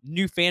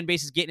 new fan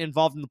bases getting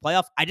involved in the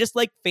playoff. I just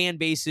like fan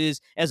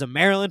bases as a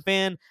Maryland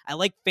fan. I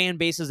like fan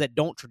bases that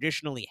don't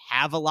traditionally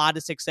have a lot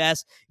of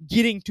success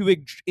getting to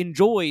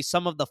enjoy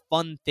some of the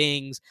fun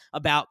things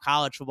about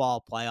college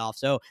football playoff.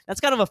 So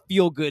that's kind of a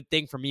feel-good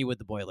thing for me with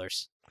the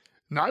Boilers.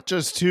 Not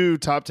just 2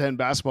 top 10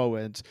 basketball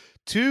wins,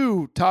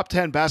 2 top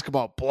 10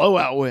 basketball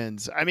blowout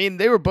wins. I mean,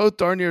 they were both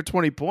darn near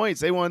 20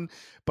 points. They won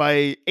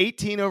by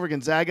 18 over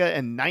Gonzaga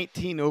and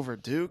 19 over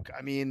Duke.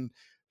 I mean,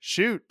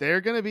 shoot,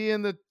 they're going to be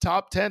in the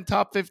top 10,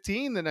 top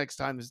 15 the next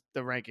time the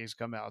rankings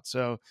come out.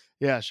 So,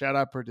 yeah, shout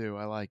out Purdue.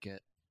 I like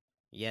it.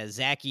 Yeah,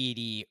 Zach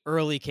Edey,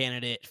 early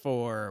candidate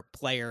for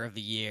player of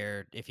the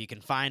year. If you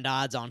can find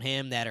odds on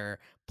him that are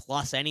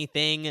plus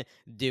anything,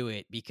 do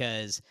it,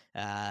 because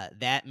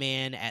that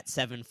man at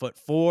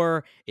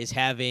 7'4" is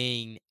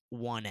having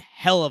one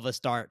hell of a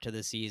start to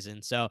the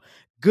season. So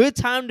good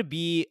time to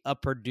be a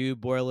Purdue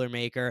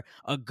Boilermaker,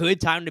 a good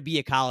time to be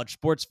a college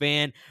sports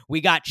fan. We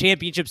got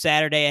championship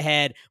Saturday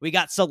ahead. We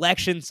got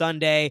selection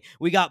Sunday.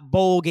 We got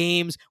bowl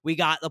games. We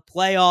got the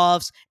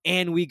playoffs,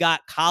 and we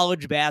got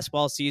college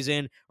basketball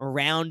season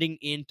rounding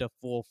into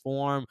full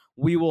form.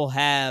 We will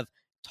have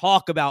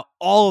talk about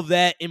all of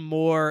that and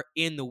more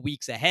in the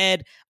weeks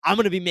ahead. I'm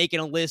going to be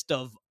making a list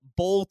of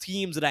bowl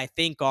teams that I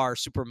think are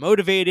super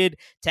motivated.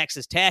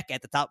 Texas Tech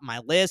at the top of my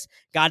list.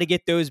 Got to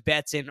get those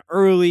bets in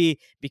early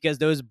because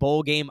those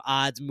bowl game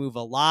odds move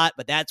a lot,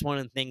 but that's one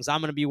of the things I'm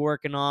going to be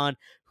working on.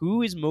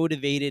 Who is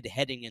motivated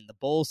heading in the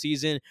bowl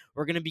season?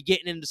 We're going to be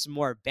getting into some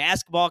more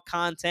basketball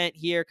content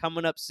here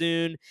coming up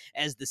soon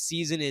as the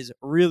season is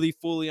really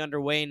fully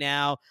underway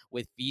now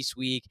with Feast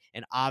Week,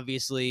 and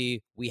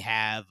obviously we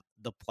have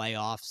the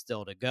playoffs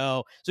still to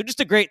go. So just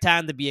a great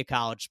time to be a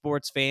college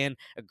sports fan,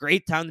 a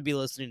great time to be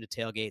listening to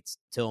Tailgates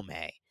Till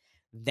May.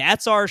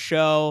 That's our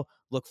show.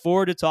 Look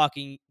forward to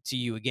talking to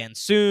you again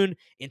soon.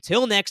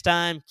 Until next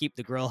time, keep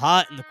the grill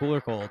hot and the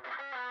cooler cold.